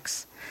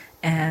Sex.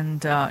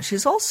 And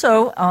she's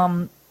also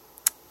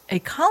a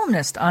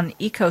columnist on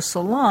Eco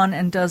Salon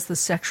and does the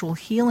sexual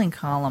healing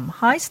column.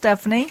 Hi,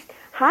 Stephanie.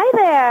 Hi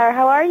there.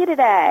 How are you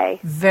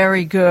today?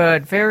 Very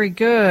good, very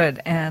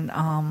good.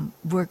 And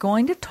we're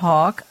going to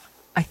talk,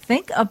 I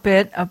think, a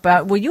bit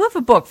about, well, you have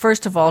a book.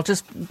 First of all,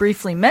 just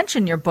briefly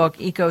mention your book,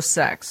 Eco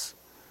Sex.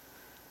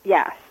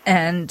 Yes.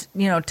 And,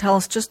 tell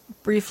us just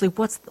briefly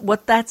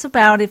what that's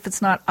about if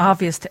it's not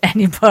obvious to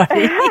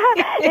anybody.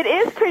 It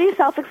is pretty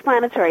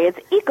self-explanatory. It's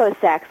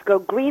eco-sex. Go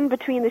green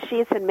between the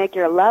sheets and make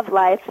your love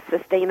life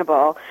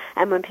sustainable.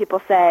 And when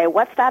people say,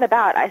 what's that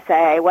about? I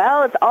say,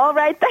 well, it's all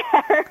right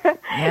there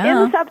in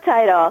the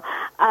subtitle.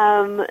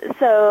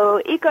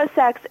 So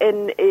eco-sex,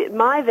 in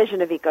my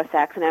vision of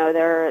eco-sex,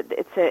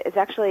 it's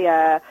actually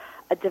a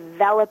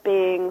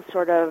developing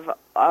sort of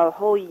a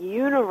whole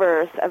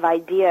universe of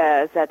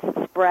ideas that's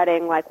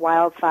spreading like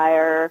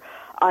wildfire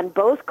on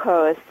both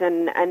coasts,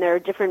 and there are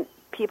different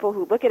people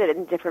who look at it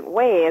in different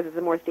ways. It's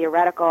the more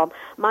theoretical.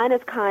 Mine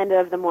is kind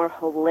of the more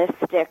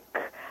holistic,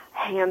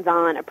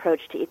 hands-on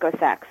approach to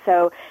ecosex.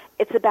 So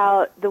it's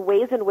about the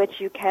ways in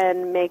which you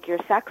can make your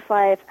sex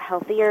life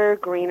healthier,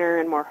 greener,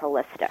 and more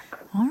holistic.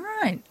 All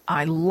right.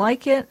 I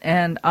like it,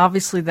 and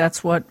obviously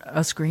that's what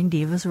us Green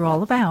Divas are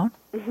all about.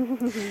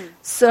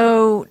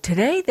 So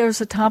today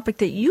there's a topic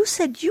that you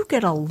said you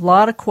get a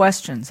lot of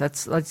questions.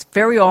 That's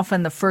very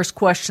often the first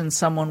question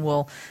someone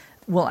will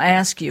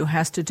ask you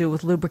has to do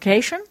with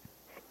lubrication.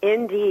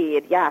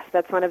 Indeed, yes.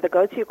 That's one of the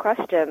go-to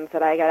questions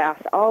that I get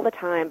asked all the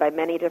time by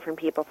many different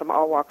people from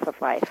all walks of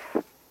life.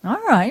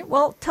 All right.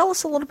 Well, tell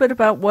us a little bit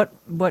about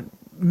what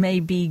may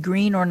be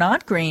green or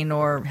not green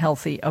or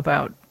healthy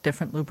about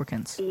different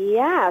lubricants.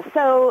 Yeah.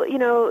 So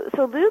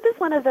lube is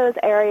one of those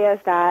areas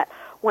that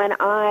when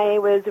I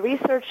was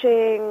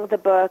researching the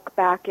book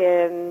back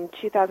in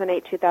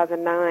 2008,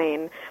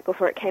 2009,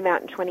 before it came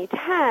out in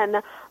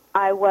 2010,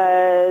 I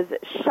was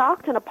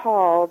shocked and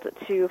appalled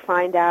to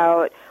find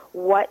out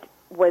what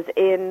was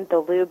in the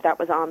lube that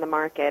was on the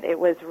market. It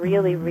was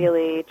really,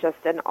 really just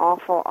an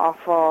awful,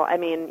 I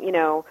mean,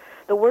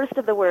 the worst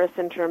of the worst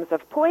in terms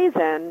of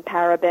poison,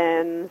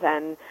 parabens,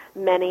 and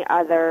many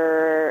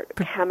other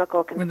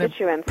chemical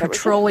constituents.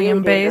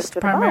 Petroleum-based,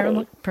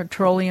 primarily?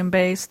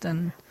 Petroleum-based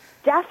and...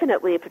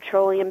 Definitely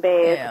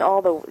petroleum-based. Yeah.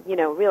 All the,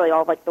 really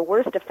all like the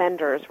worst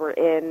offenders were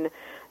in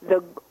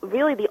the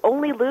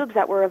only lubes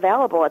that were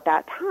available at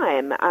that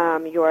time.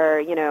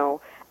 Your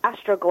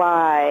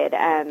Astroglide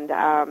and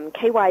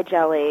KY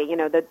jelly,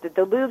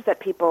 the lubes that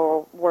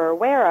people were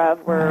aware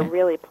of were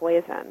really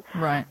poison.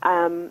 Right.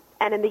 And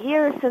in the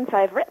years since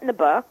I've written the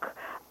book,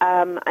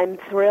 I'm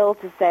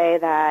thrilled to say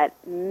that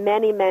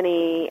many,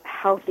 many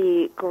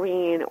healthy,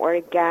 green,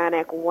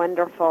 organic,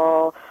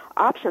 wonderful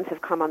options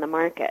have come on the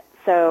market.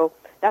 So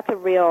that's a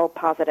real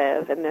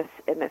positive in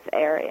this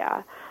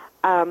area.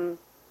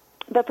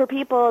 But for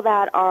people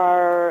that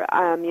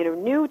are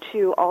new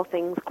to all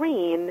things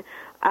green,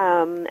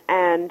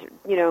 and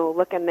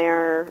look in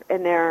their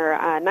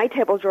night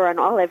table drawer, and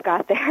all they've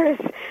got there is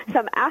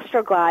some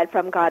Astroglide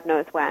from God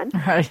knows when.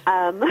 Right.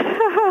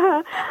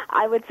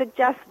 I would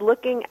suggest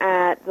looking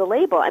at the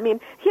label. I mean,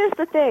 here's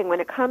the thing: when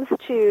it comes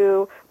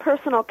to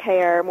personal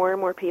care, more and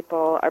more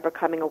people are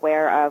becoming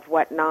aware of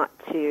what not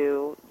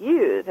to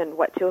use and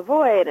what to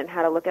avoid, and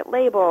how to look at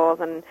labels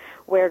and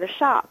where to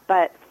shop.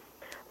 But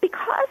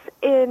because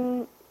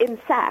in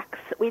sex,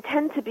 we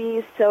tend to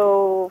be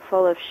so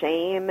full of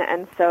shame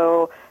and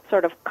so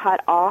sort of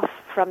cut off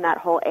from that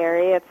whole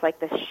area. It's like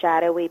this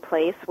shadowy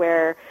place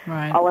where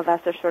all of us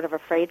are sort of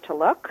afraid to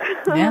look.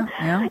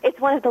 Yeah. It's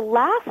one of the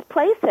last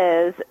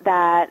places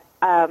that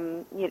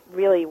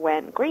really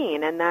went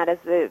green, and that is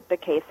the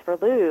case for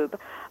lube.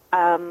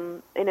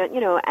 And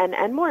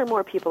more and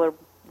more people are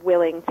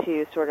willing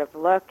to sort of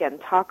look and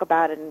talk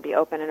about it and be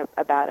open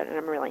about it, and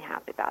I'm really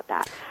happy about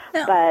that.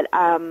 Now,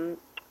 but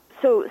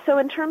so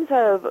in terms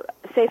of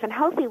safe and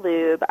healthy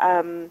lube,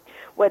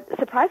 what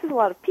surprises a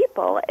lot of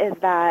people is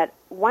that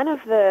one of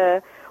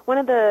the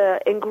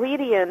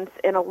ingredients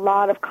in a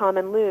lot of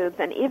common lubes,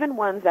 and even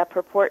ones that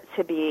purport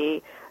to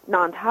be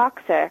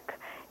non-toxic,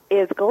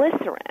 is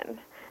glycerin.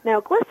 Now,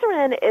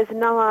 glycerin is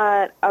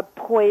not a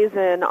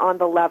poison on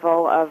the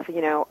level of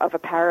a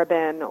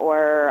paraben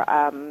or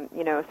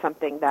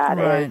something that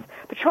is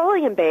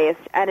petroleum based,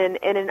 and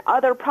in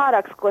other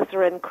products,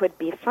 glycerin could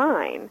be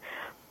fine.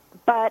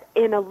 But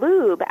in a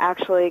lube,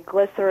 actually,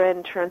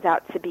 glycerin turns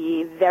out to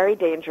be very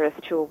dangerous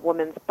to a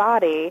woman's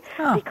body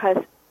because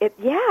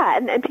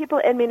and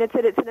people. I mean,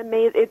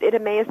 it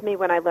amazed me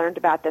when I learned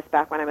about this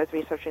back when I was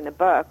researching the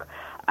book.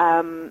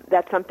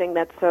 That something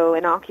that's so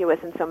innocuous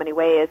in so many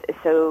ways is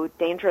so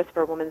dangerous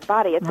for a woman's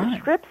body. It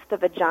strips the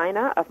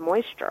vagina of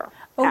moisture.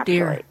 Oh, actually.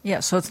 dear.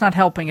 Yeah, so it's not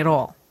helping at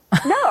all.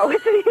 No,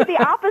 it's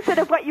the opposite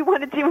of what you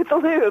want to do with the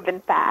lube,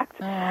 in fact.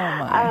 Oh,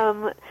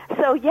 my.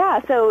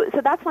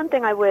 So that's one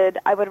thing I would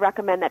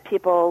recommend that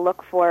people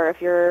look for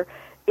if you're,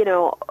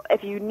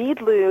 if you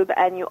need lube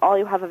and all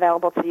you have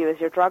available to you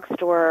is your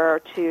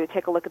drugstore, to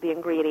take a look at the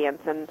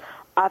ingredients. And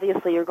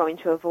obviously you're going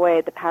to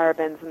avoid the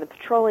parabens and the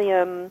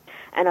petroleum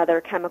and other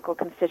chemical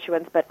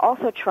constituents, but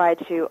also try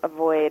to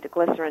avoid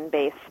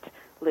glycerin-based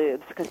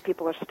lubes because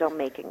people are still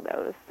making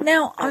those.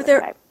 Now, are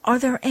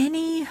there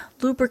any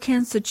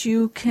lubricants that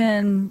you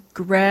can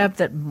grab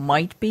that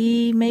might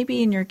be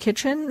maybe in your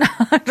kitchen?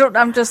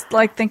 I'm just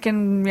like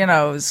thinking,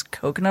 is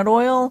coconut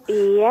oil?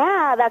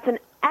 Yeah, that's an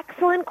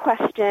excellent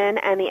question,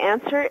 and the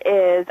answer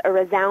is a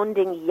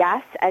resounding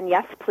yes, and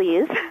yes,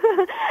 please.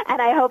 And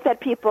I hope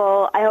that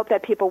people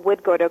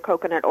would go to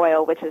coconut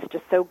oil, which is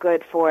just so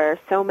good for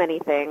so many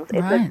things.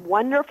 It's a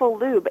wonderful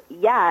lube,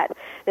 yet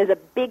there's a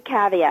big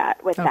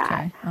caveat with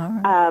that. All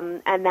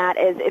right. And that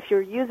is if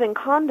you're using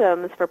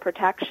condoms for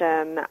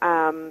protection,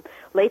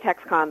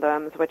 latex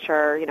condoms, which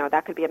are,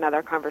 that could be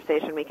another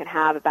conversation we can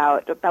have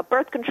about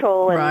birth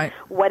control and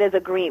what is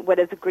a green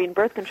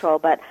birth control,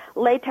 but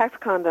latex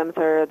condoms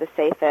are the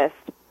safest,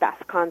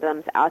 best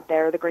condoms out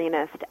there, the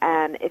greenest.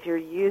 And if you're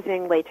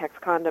using latex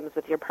condoms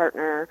with your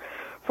partner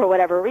for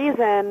whatever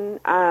reason,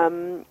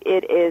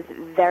 it is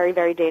very,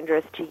 very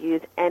dangerous to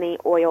use any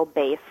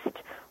oil-based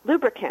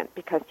lubricant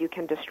because you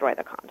can destroy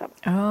the condom.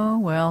 Oh,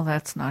 well,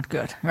 that's not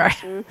good, right?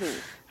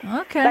 Mm-hmm.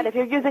 Okay. But if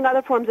you're using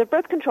other forms of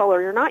birth control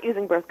or you're not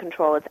using birth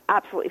control, it's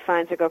absolutely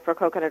fine to go for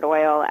coconut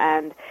oil.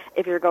 And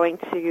if you're going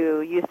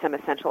to use some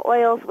essential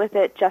oils with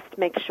it, just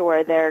make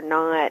sure they're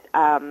not,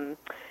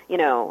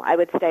 I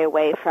would stay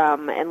away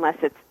from, unless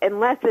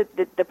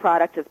the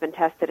product has been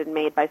tested and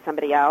made by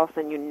somebody else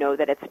and you know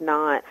that it's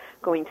not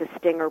going to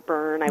sting or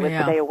burn, I would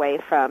stay away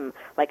from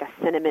like a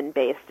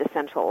cinnamon-based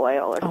essential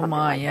oil or something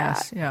like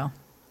that. Yeah.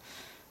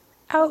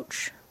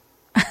 Ouch.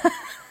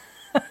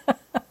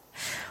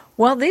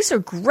 Well, these are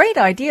great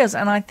ideas,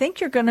 and I think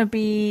you're going to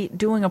be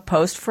doing a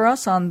post for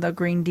us on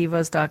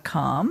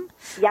thegreendivas.com.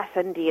 Yes,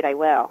 indeed, I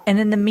will. And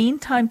in the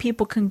meantime,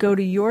 people can go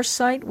to your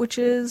site, which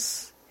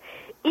is?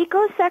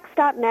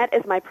 Ecosex.net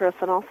is my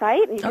personal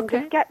site, and you can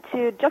just get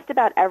to just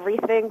about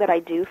everything that I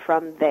do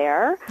from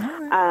there.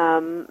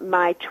 Right.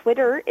 My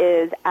Twitter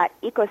is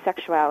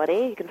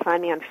 @ecosexuality. You can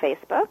find me on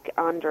Facebook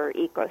under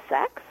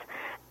Ecosex.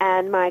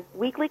 And my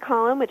weekly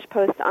column, which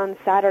posts on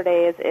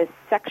Saturdays, is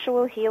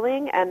Sexual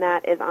Healing, and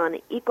that is on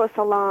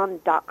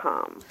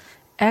ecosalon.com.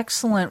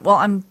 Excellent.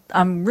 Well,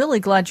 I'm really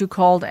glad you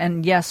called,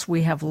 and yes,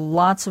 we have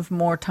lots of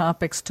more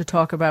topics to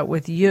talk about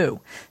with you.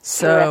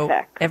 So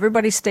terrific.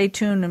 Everybody stay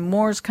tuned, and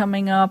more is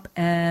coming up,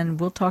 and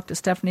we'll talk to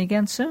Stephanie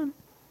again soon.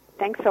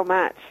 Thanks so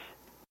much.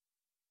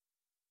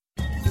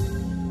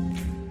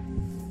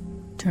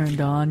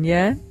 Turned on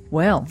yet?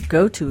 Well,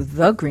 go to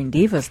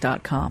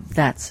thegreendivas.com.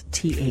 That's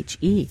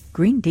THE,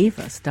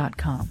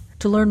 greendivas.com.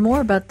 To learn more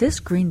about this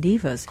Green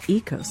Divas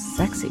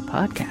Eco-Sexy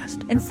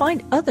podcast and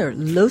find other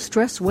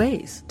low-stress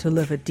ways to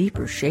live a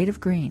deeper shade of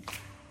green.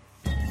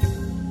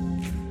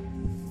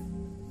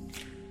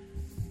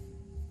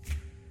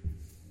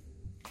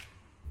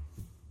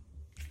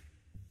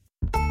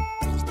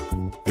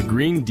 The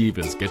Green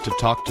Divas get to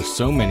talk to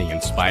so many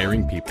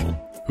inspiring people,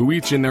 who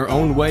each in their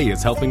own way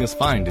is helping us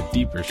find a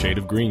deeper shade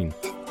of green.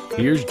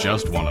 Here's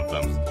just one of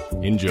them.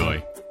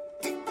 Enjoy.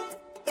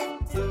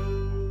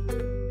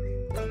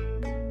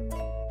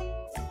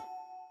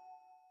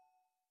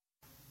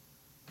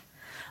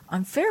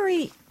 I'm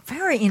very,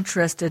 very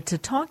interested to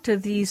talk to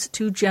these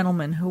two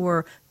gentlemen who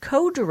are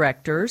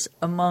co-directors,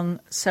 among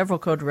several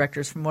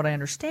co-directors from what I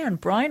understand,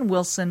 Brian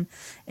Wilson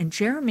and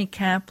Jeremy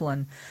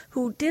Kaplan,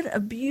 who did a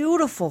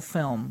beautiful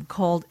film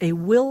called A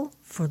Will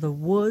for the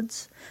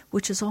Woods,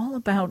 which is all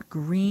about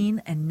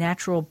green and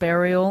natural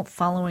burial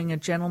following a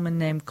gentleman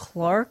named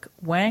Clark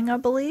Wang, I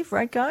believe.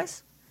 Right,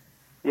 guys?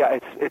 Yeah,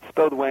 it's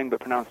spelled Wang but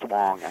pronounced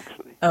Wong,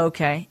 actually.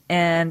 Okay,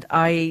 and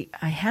I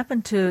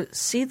happened to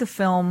see the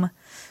film,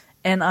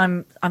 and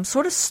I'm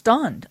sort of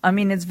stunned. I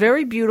mean, it's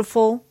very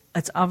beautiful.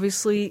 It's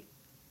obviously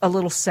a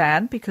little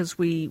sad because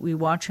we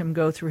watch him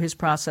go through his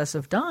process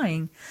of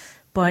dying,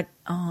 but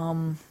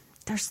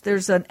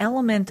there's an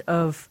element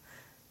of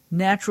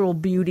natural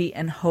beauty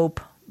and hope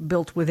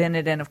built within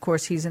it, and of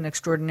course he's an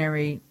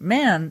extraordinary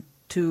man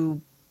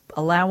to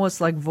allow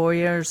us like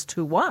voyeurs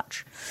to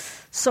watch.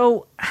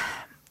 So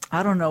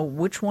I don't know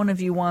which one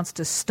of you wants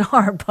to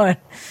start, but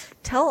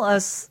tell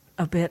us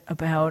a bit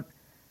about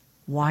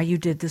why you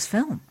did this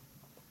film.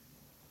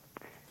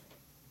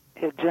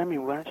 Yeah, Jeremy,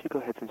 why don't you go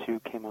ahead since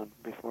you came on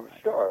before?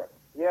 Sure.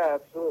 Yeah,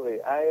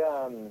 absolutely.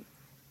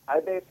 I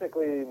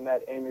basically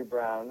met Amy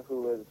Brown,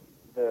 who was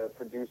the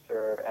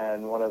producer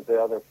and one of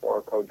the other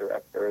four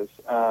co-directors,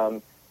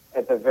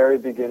 at the very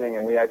beginning,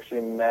 and we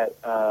actually met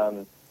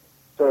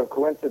sort of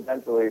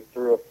coincidentally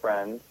through a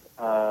friend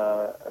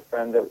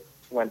that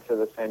went to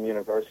the same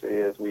university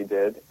as we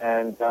did.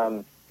 And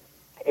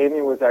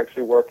Amy was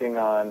actually working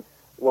on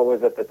what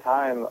was at the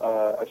time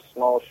a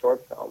small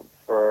short film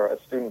for a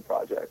student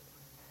project.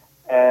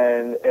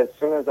 And as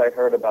soon as I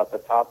heard about the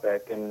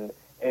topic, and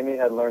Amy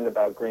had learned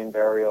about green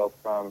burial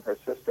from her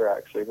sister,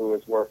 actually, who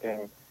was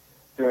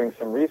doing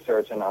some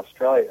research in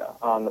Australia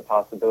on the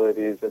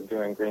possibilities of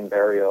doing green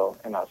burial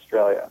in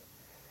Australia.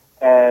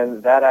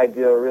 And that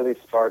idea really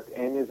sparked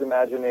Amy's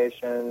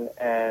imagination,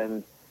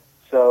 and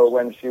so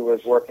when she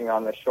was working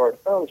on the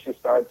short film, she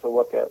started to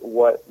look at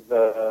what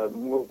the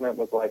movement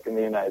was like in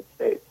the United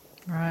States.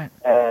 Right.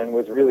 And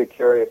was really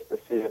curious to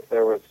see if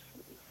there was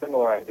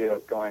similar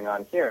ideas going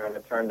on here. And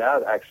it turned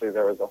out, actually,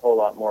 there was a whole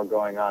lot more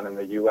going on in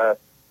the U.S.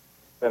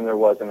 than there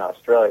was in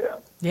Australia.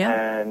 Yeah.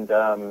 And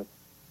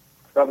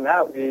from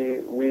that,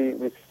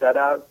 we set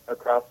out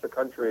across the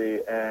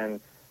country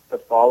and to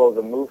follow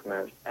the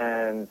movement,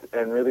 and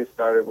really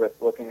started with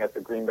looking at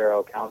the Green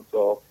Burial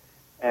Council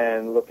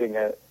and looking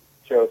at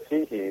Joe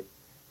Seehee.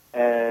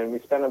 And we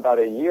spent about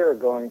a year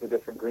going to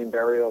different green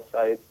burial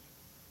sites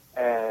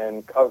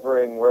and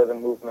covering where the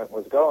movement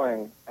was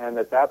going. And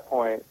at that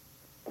point,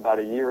 about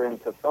a year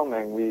into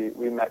filming,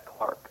 we met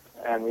Clark.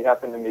 And we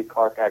happened to meet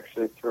Clark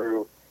actually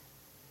through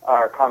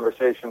our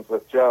conversations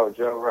with Joe.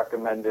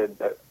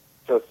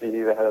 Joe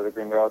Seehee, the head of the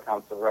Green Burial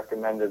Council,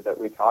 recommended that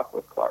we talk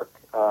with Clark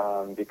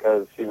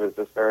because he was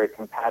this very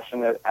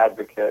compassionate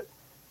advocate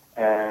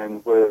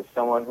and was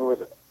someone who was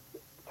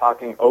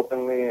talking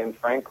openly and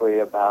frankly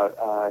about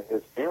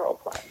his funeral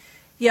plan.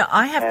 Yeah,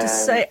 I have to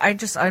say, I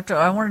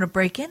wanted to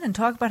break in and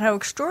talk about how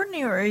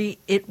extraordinary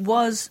it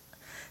was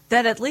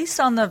that at least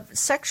on the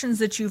sections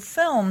that you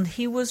filmed,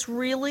 he was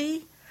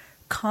really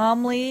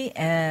calmly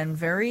and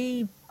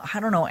very,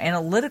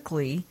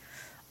 analytically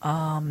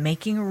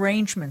making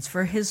arrangements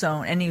for his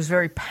own. And he was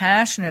very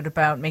passionate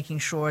about making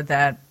sure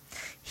that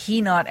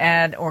he not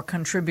add or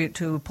contribute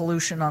to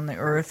pollution on the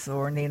earth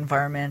or in the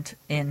environment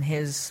in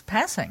his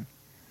passing.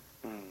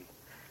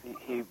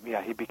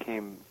 He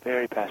became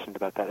very passionate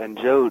about that, and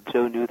Joe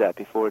knew that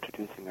before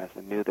introducing us,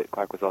 and knew that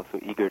Clark was also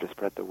eager to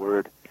spread the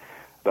word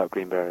about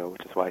green burial,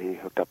 which is why he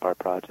hooked up our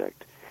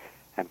project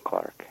and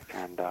Clark.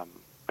 And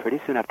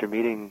pretty soon after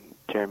meeting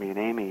Jeremy and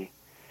Amy,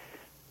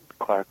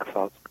 Clark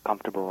felt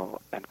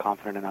comfortable and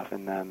confident enough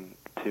in them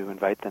to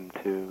invite them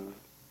to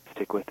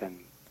stick with him,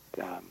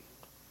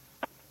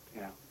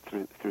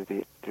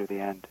 through the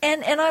end.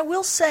 And I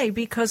will say,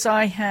 because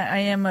I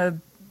am a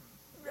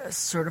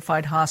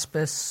certified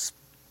hospice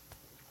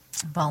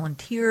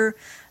volunteer,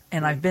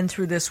 and I've been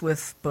through this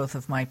with both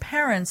of my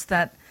parents,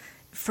 that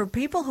for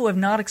people who have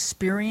not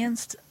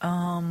experienced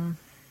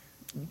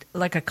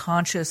like a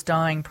conscious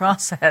dying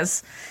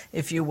process,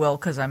 if you will,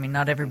 because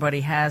not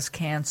everybody has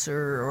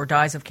cancer or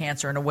dies of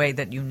cancer in a way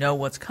that you know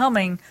what's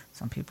coming.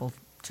 Some people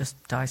just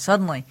die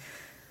suddenly.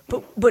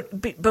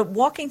 But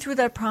walking through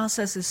that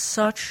process is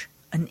such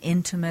an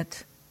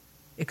intimate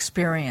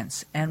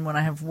experience. And when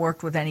I have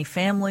worked with any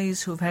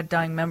families who've had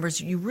dying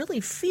members, you really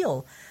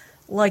feel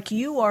like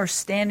you are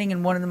standing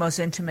in one of the most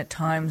intimate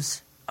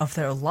times of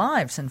their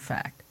lives, in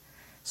fact.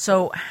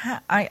 So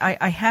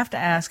I have to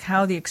ask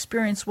how the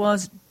experience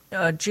was,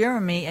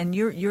 Jeremy, and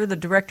you're the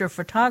director of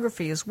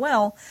photography as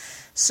well.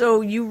 So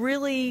you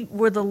really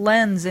were the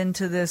lens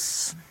into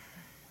this,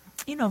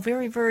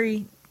 very,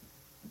 very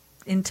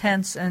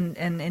intense and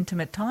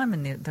intimate time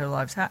in their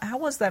lives. How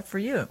was that for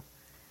you?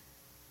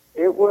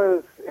 It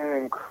was an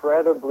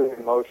incredibly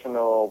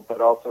emotional,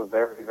 but also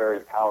very, very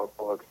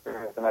powerful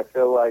experience. And I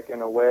feel like,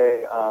 in a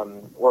way,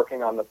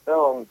 working on the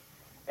film,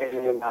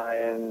 Amy and I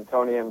and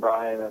Tony and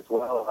Brian as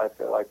well, I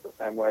feel like the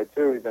same way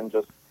too, even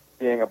just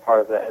being a part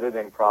of the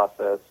editing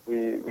process,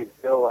 we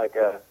feel like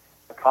a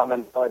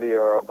commonality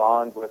or a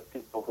bond with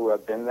people who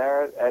have been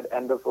there at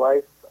end of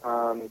life,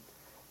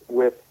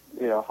 with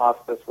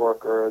hospice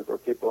workers or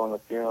people in the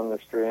funeral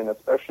industry, and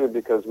especially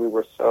because we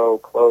were so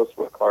close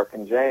with Clark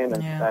and Jane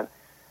and spent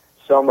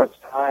so much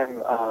time,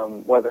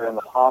 whether in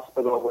the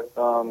hospital with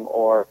them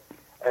or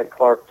at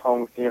Clark's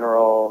home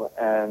funeral,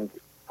 and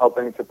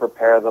helping to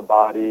prepare the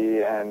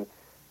body, and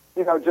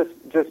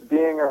just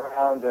being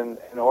around and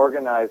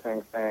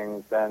organizing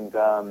things, and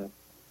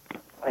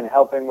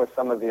helping with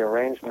some of the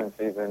arrangements,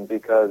 even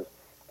because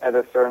at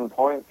a certain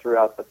point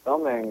throughout the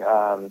filming,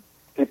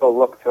 people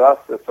looked to us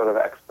as sort of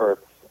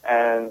experts.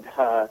 And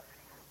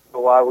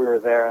while we were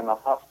there in the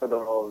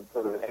hospital,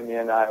 sort of Amy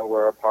and I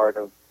were a part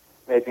of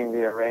making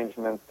the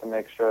arrangements to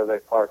make sure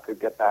that Clark could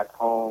get back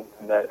home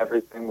and that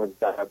everything was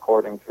done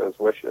according to his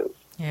wishes.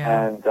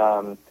 Yeah. And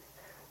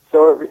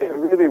so it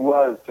really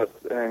was just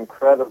an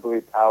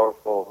incredibly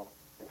powerful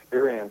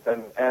experience,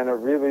 and a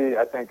really,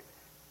 I think,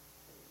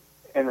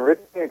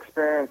 enriching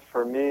experience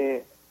for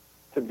me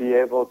to be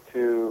able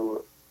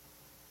to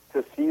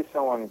see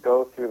someone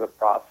go through the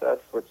process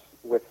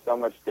with so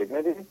much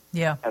dignity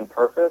and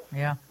purpose.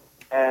 Yeah.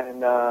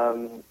 And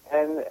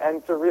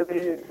to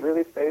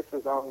really face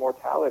his own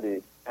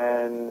mortality,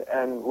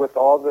 and with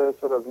all the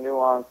sort of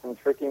nuance and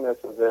trickiness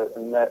of it,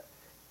 and that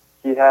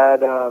he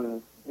had,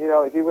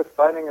 he was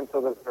fighting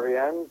until the very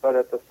end, but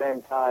at the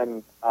same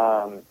time,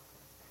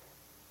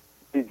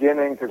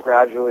 beginning to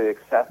gradually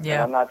accept it.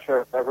 I'm not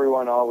sure if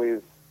everyone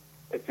always,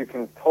 if you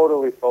can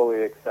totally,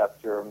 fully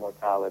accept your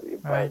mortality,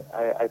 but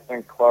I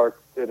think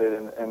Clark did it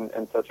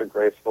in such a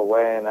graceful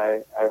way, and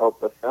I hope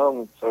the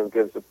film sort of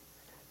gives the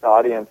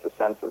audience a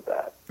sense of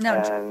that. No,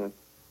 and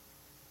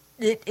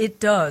it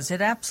does. It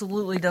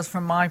absolutely does,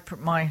 from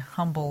my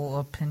humble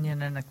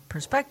opinion and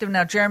perspective.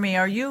 Now, Jeremy,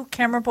 are you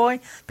camera boy?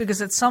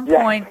 Because at some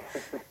point,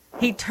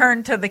 he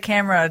turned to the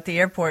camera at the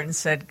airport and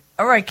said,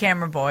 "All right,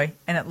 camera boy,"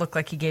 and it looked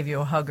like he gave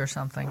you a hug or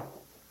something.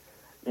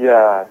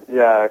 Yeah.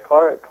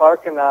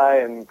 Clark and I,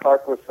 and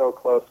Clark was so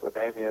close with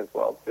Amy as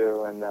well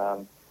too, and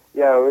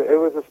it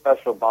was a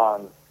special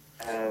bond,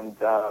 and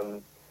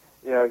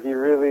he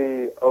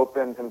really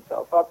opened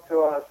himself up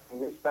to us,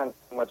 and we spent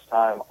so much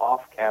time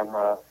off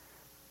camera,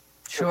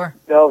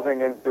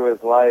 delving into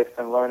his life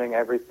and learning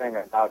everything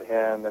about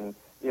him, and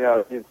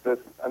he's this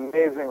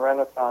amazing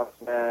Renaissance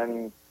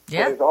man,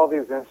 plays all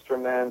these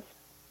instruments,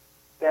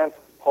 dances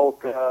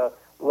polka,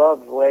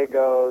 loves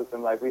Legos,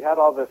 and we had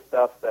all this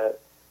stuff that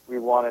we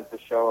wanted to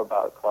show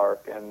about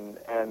Clark,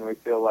 and we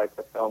feel like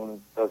the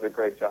film does a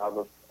great job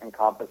of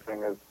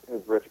encompassing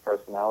his rich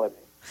personality.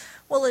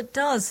 Well, it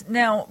does.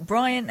 Now,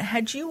 Brian,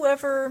 had you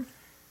ever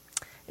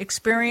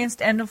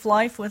experienced end of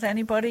life with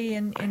anybody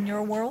in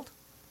your world?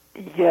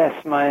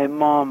 Yes, my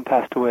mom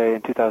passed away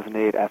in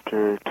 2008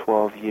 after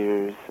 12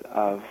 years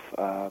of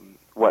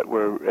what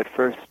were at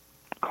first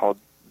called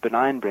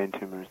benign brain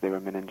tumors. They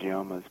were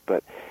meningiomas,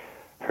 but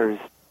hers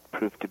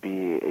proved to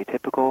be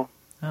atypical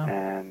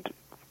and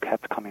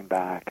kept coming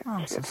back. Oh,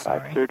 I'm she so had 5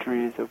 sorry.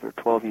 surgeries over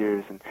 12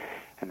 years,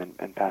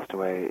 and passed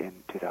away in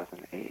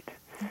 2008.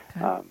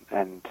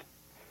 Okay.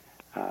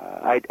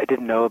 I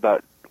didn't know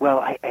about. Well,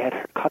 I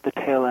had caught the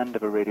tail end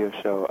of a radio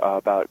show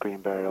about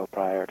green burial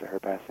prior to her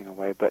passing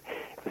away, but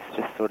it was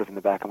just sort of in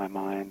the back of my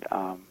mind.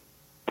 I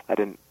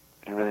didn't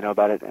really know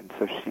about it, and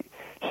so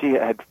she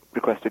had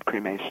requested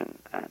cremation,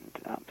 and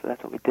so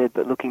that's what we did.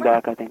 But looking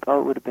back, I think,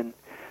 it would have been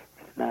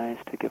nice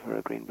to give her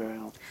a green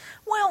burial.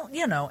 Well,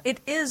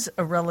 it is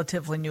a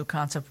relatively new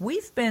concept.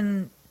 We've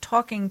been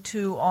talking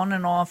to on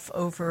and off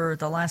over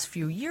the last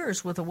few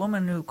years with a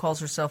woman who calls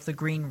herself the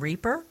Green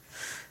Reaper.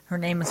 Her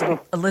name is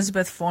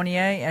Elizabeth Fournier,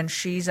 and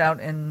she's out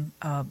in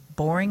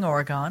Boring,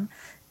 Oregon,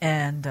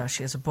 and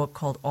she has a book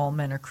called All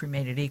Men Are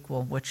Cremated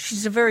Equal, which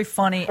she's a very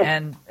funny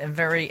and a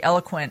very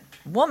eloquent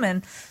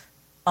woman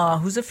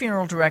who's a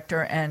funeral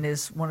director and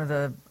is one of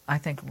the, I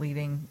think,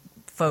 leading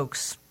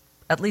folks,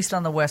 at least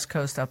on the West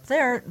Coast up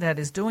there, that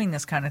is doing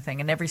this kind of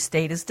thing. And every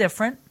state is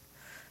different.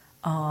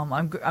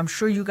 I'm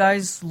sure you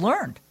guys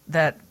learned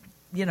that,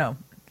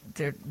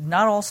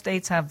 not all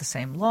states have the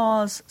same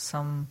laws.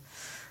 Some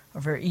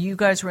are very. You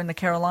guys were in the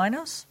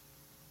Carolinas?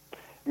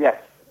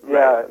 Yes.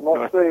 Yeah,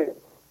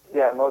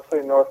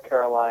 mostly North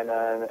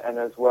Carolina, and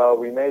as well,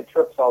 we made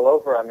trips all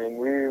over. I mean,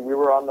 we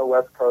were on the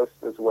West Coast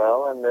as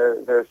well, and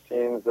there's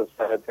scenes of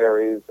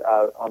cemeteries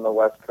out on the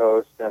West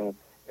Coast and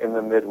in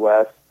the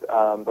Midwest,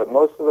 but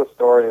most of the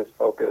story is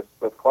focused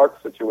with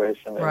Clark's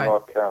situation in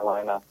North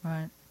Carolina.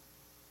 Right.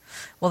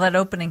 Well, that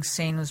opening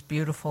scene was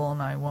beautiful,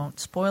 and I won't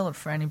spoil it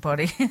for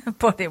anybody,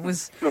 but it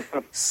was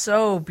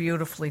so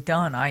beautifully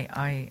done.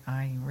 I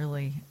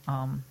really,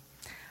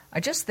 I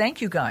just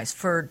thank you guys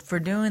for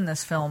doing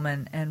this film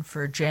and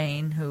for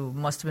Jane, who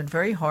must have been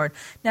very hard.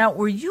 Now,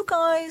 were you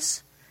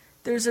guys,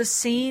 there's a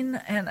scene,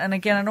 and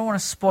again, I don't want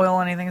to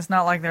spoil anything. It's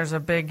not like there's a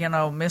big,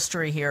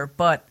 mystery here,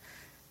 but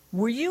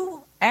were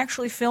you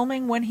actually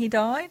filming when he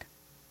died?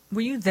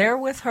 Were you there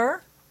with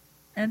her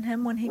and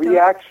him when he died? We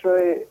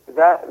actually,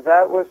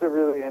 that was a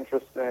really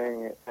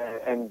interesting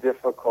and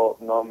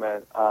difficult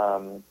moment.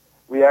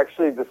 We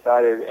actually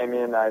decided, Amy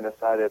and I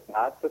decided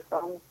not to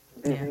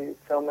be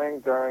filming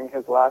during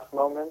his last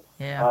moments.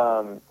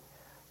 Yeah.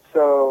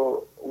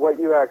 So what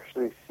you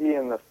actually see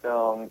in the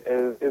film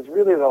is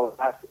really the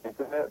last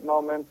intimate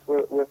moments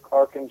with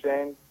Clark and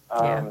Jane.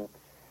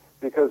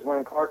 Because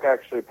when Clark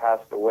actually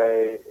passed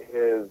away,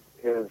 his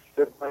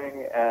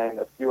sibling and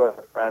a few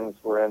other friends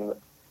were in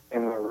the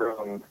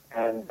room,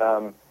 and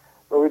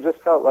but we just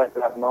felt like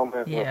that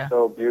moment was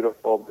so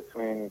beautiful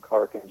between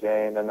Clark and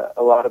Jane, and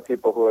a lot of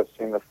people who have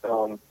seen the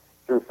film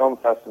through film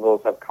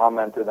festivals have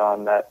commented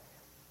on that.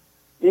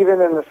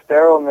 Even in the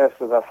sterileness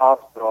of the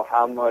hospital,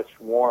 how much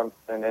warmth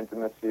and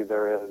intimacy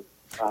there is.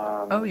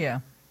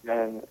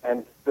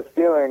 And the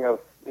feeling of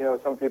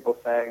some people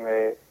saying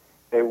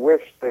they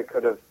wish they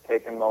could have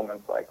taken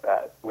moments like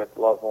that with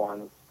loved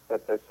ones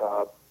that they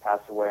saw pass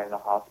away in the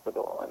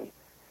hospital. And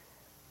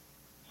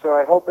so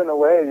I hope in a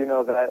way,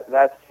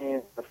 that scene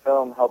in the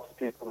film helps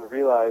people to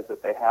realize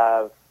that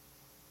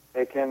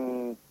they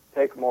can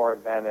take more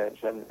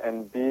advantage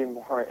and be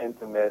more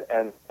intimate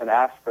and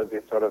ask for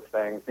these sort of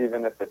things,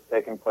 even if it's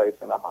taking place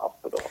in a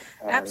hospital.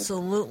 And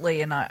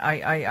absolutely, and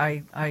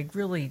I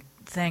really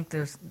thank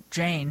this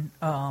Jane,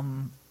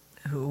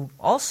 who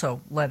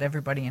also led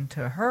everybody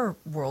into her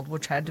world,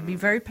 which had to be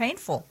very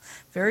painful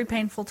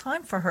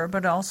time for her,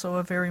 but also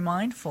a very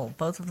mindful.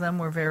 Both of them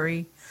were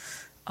very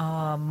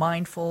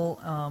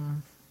mindful.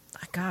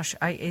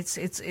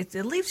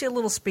 It leaves you a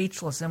little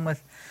speechless, and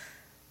with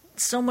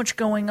so much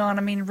going on.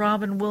 I mean,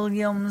 Robin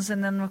Williams,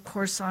 and then, of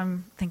course,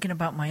 I'm thinking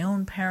about my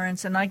own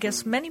parents, and I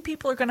guess many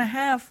people are going to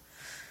have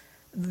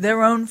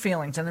their own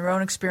feelings and their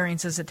own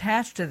experiences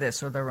attached to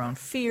this, or their own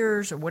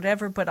fears or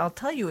whatever, but I'll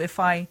tell you, if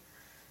I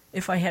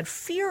had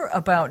fear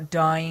about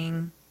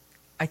dying,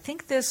 I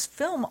think this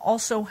film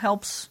also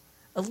helps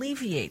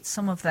alleviate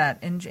some of that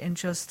and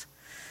just,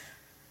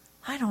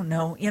 I don't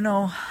know,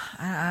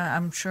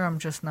 I'm sure I'm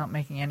just not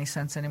making any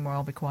sense anymore.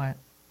 I'll be quiet.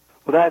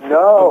 Well,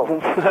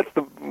 that's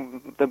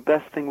the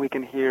best thing we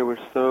can hear. We're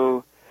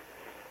so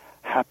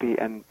happy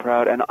and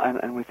proud,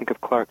 and we think of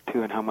Clark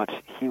too, and how much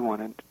he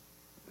wanted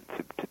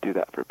to do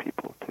that for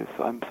people too.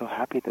 So I'm so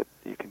happy that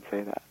you can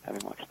say that,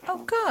 having watched the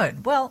film. Oh,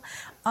 good. Well,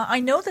 I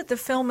know that the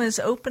film is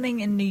opening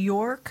in New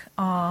York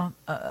on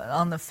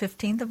the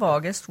 15th of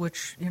August.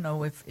 Which,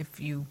 if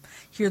you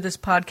hear this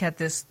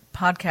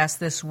podcast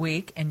this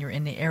week and you're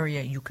in the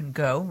area, you can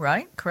go.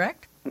 Right?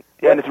 Correct?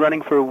 Yeah, and it's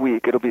running for a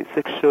week. It'll be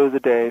 6 shows a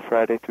day,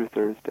 Friday through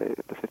Thursday,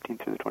 the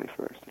 15th through the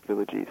 21st at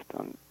Village East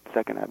on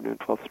 2nd Avenue and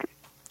 12th Street.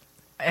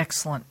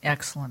 Excellent.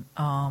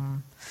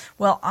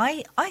 Well,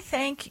 I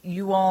thank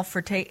you all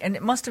for and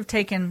it must have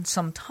taken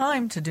some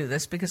time to do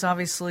this, because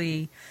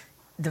obviously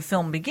the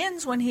film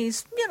begins when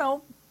he's,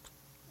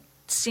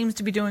 seems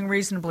to be doing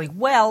reasonably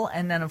well,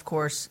 and then, of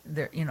course,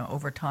 there,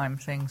 over time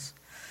things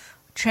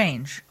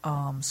change.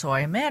 So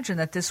I imagine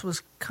that this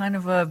was kind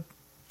of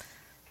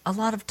a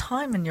lot of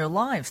time in your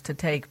lives to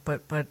take,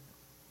 but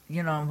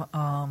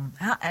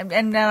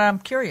and now I'm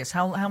curious,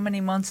 how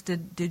many months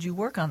did you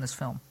work on this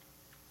film?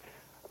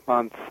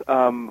 months,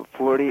 about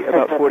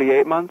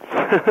 48 months.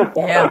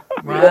 Yeah,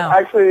 wow.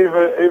 Actually,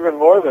 even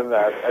more than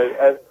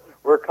that.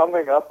 We're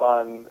coming up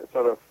on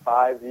sort of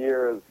 5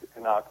 years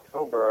in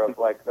October of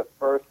like the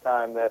first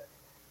time that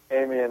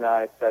Amy and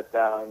I sat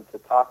down to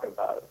talk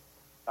about it,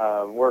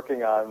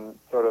 working on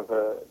sort of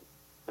a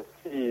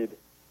seed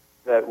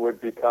that would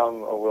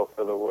become a Will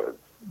for the Woods.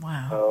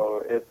 Wow.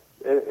 So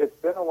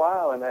it's been a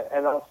while,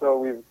 and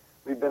also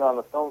we've been on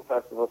the film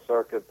festival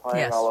circuit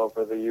playing Yes. all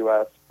over the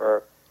U.S.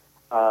 for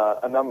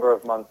a number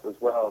of months as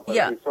well. But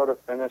we sort of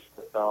finished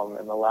the film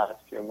in the last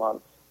few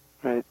months.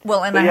 Right.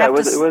 Well, and but I yeah, have it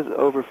was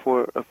over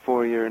a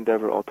 4-year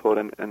endeavor all told,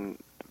 and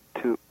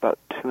about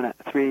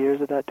 3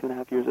 years of that,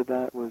 2.5 years of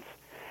that was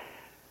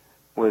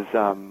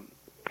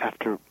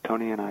after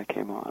Tony and I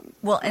came on.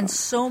 Well, and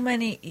so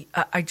many,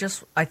 I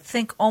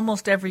think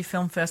almost every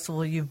film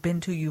festival you've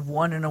been to, you've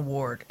won an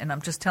award. And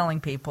I'm just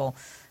telling people,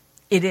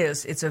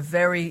 it's a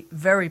very,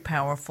 very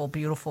powerful,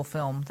 beautiful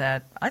film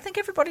that I think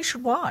everybody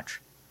should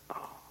watch.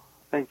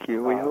 Thank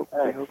you. We hope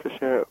to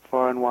share it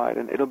far and wide,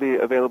 and it'll be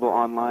available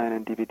online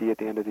and DVD at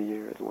the end of the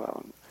year as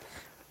well.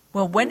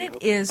 Well, when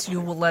it is, you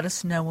will let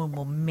us know, and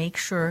we'll make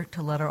sure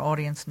to let our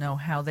audience know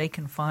how they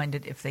can find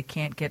it if they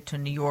can't get to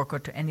New York or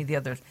to any of the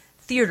other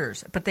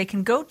theaters. But they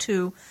can go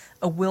to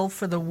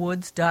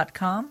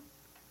awillforthewoods.com.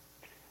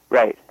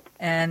 Right.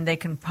 And they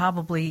can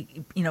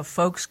probably,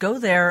 folks go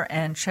there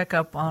and check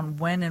up on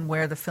when and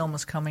where the film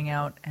is coming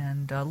out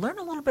and learn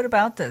a little bit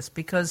about this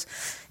because,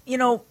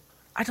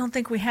 I don't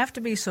think we have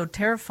to be so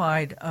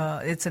terrified.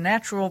 It's a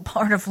natural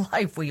part of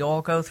life. We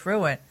all go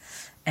through it.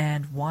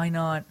 And why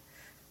not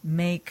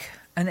make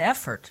an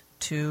effort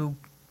to,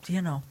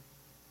 and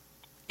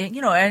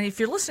if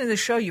you're listening to the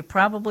show, you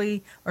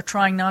probably are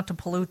trying not to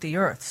pollute the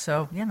earth.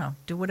 So,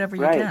 do whatever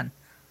you can.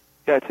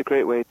 Yeah, it's a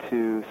great way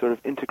to sort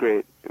of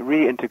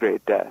reintegrate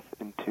death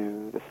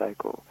into the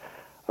cycle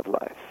of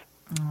life.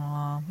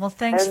 Well,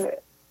 thanks.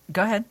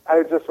 Go ahead.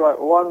 I just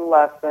want one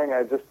last thing.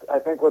 I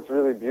think what's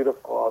really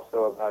beautiful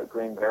also about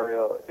Green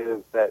Burial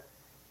is that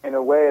in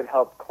a way it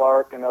helped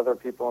Clark and other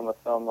people in the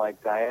film,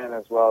 like Diane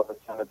as well, the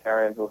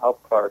cemeterian who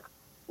helped Clark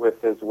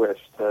with his wish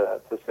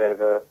to save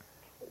the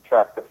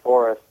tract of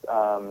forest.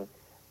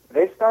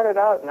 They started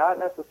out not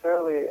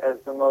necessarily as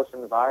the most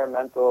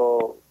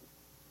environmentally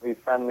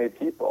friendly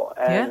people,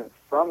 and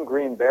from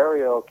Green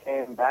Burial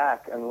came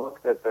back and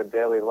looked at their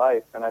daily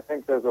life. And I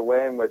think there's a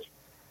way in which,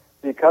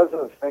 because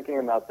of thinking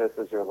about this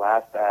as your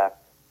last act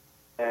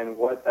and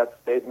what that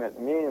statement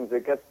means,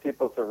 it gets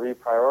people to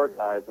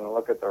reprioritize and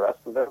look at the rest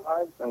of their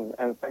lives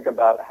and think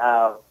about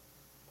how,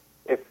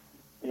 if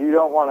you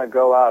don't want to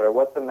go out, or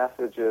what the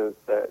message is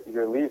that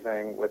you're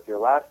leaving with your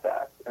last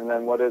act, and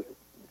then what is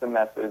the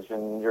message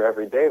in your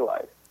everyday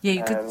life,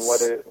 and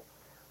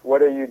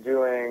what are you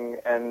doing,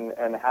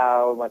 and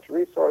how much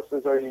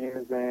resources are you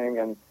using,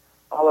 and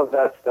all of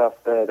that stuff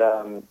that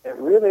it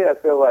really, I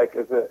feel like,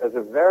 is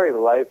a very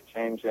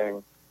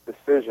life-changing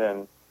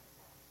decision,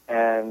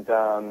 and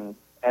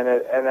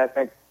I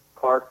think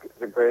Clark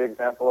is a great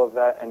example of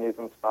that, and he's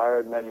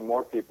inspired many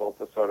more people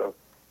to sort of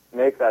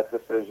make that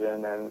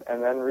decision and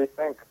then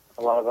rethink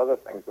a lot of other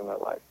things in their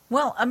life.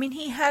 Well, I mean,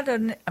 he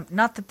had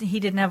not that he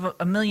didn't have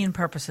a million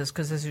purposes,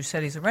 because as you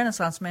said, he's a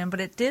Renaissance man, but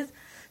it did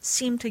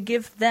seem to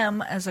give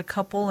them as a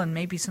couple and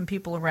maybe some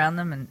people around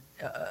them and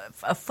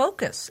a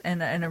focus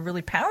and a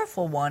really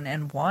powerful one,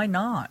 and why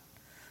not?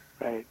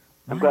 Right.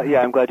 I'm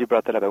glad you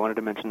brought that up. I wanted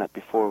to mention that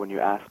before when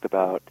you asked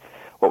about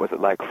what was it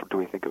like, do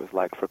we think it was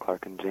like for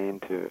Clark and Jane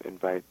to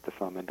invite the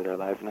film into their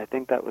lives, and I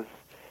think that was,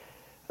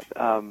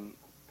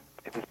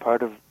 it was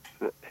part of,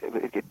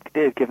 it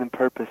did give them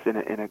purpose in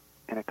a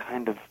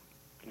kind of,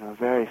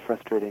 very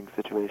frustrating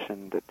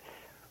situation that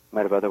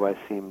might have otherwise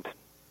seemed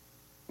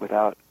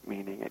without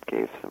meaning. It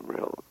gave some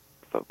real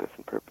focus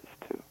and purpose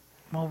too.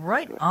 Well,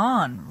 right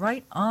on.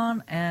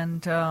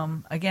 And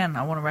again,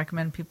 I want to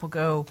recommend people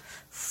go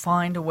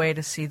find a way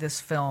to see this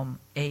film,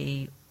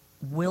 A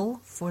Will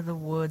for the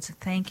Woods.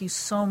 Thank you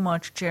so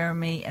much,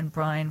 Jeremy and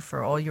Brian,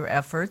 for all your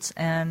efforts,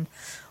 and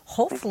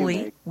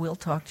hopefully we'll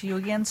talk to you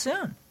again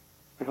soon.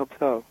 I hope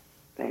so.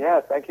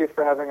 Thank you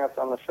for having us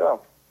on the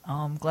show.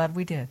 I'm glad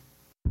we did.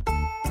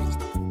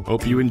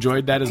 Hope you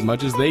enjoyed that as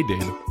much as they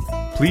did.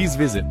 Please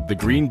visit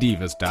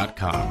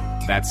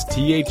thegreendivas.com. That's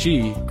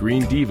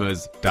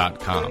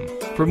greendivas.com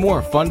for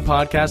more fun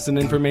podcasts and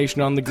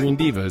information on the Green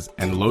Divas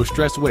and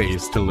low-stress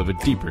ways to live a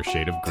deeper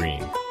shade of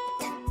green.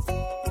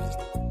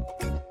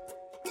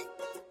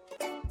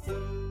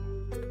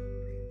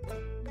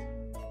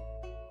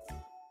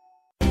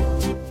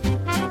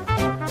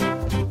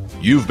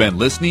 You've been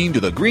listening to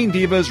the Green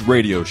Divas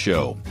Radio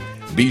Show.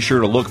 Be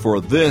sure to look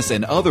for this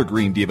and other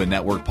Green Diva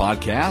Network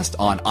podcasts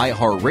on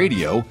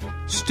iHeartRadio,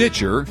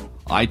 Stitcher,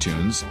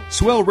 iTunes,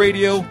 Swell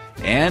Radio,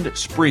 and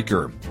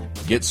Spreaker.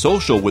 Get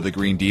social with the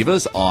Green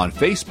Divas on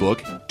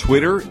Facebook,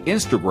 Twitter,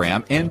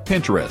 Instagram, and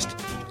Pinterest.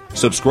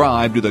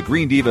 Subscribe to the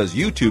Green Divas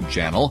YouTube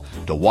channel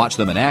to watch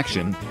them in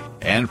action.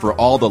 And for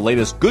all the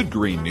latest good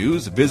green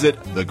news, visit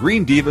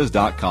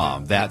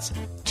thegreendivas.com. That's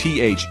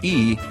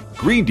THE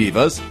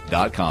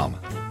greendivas.com.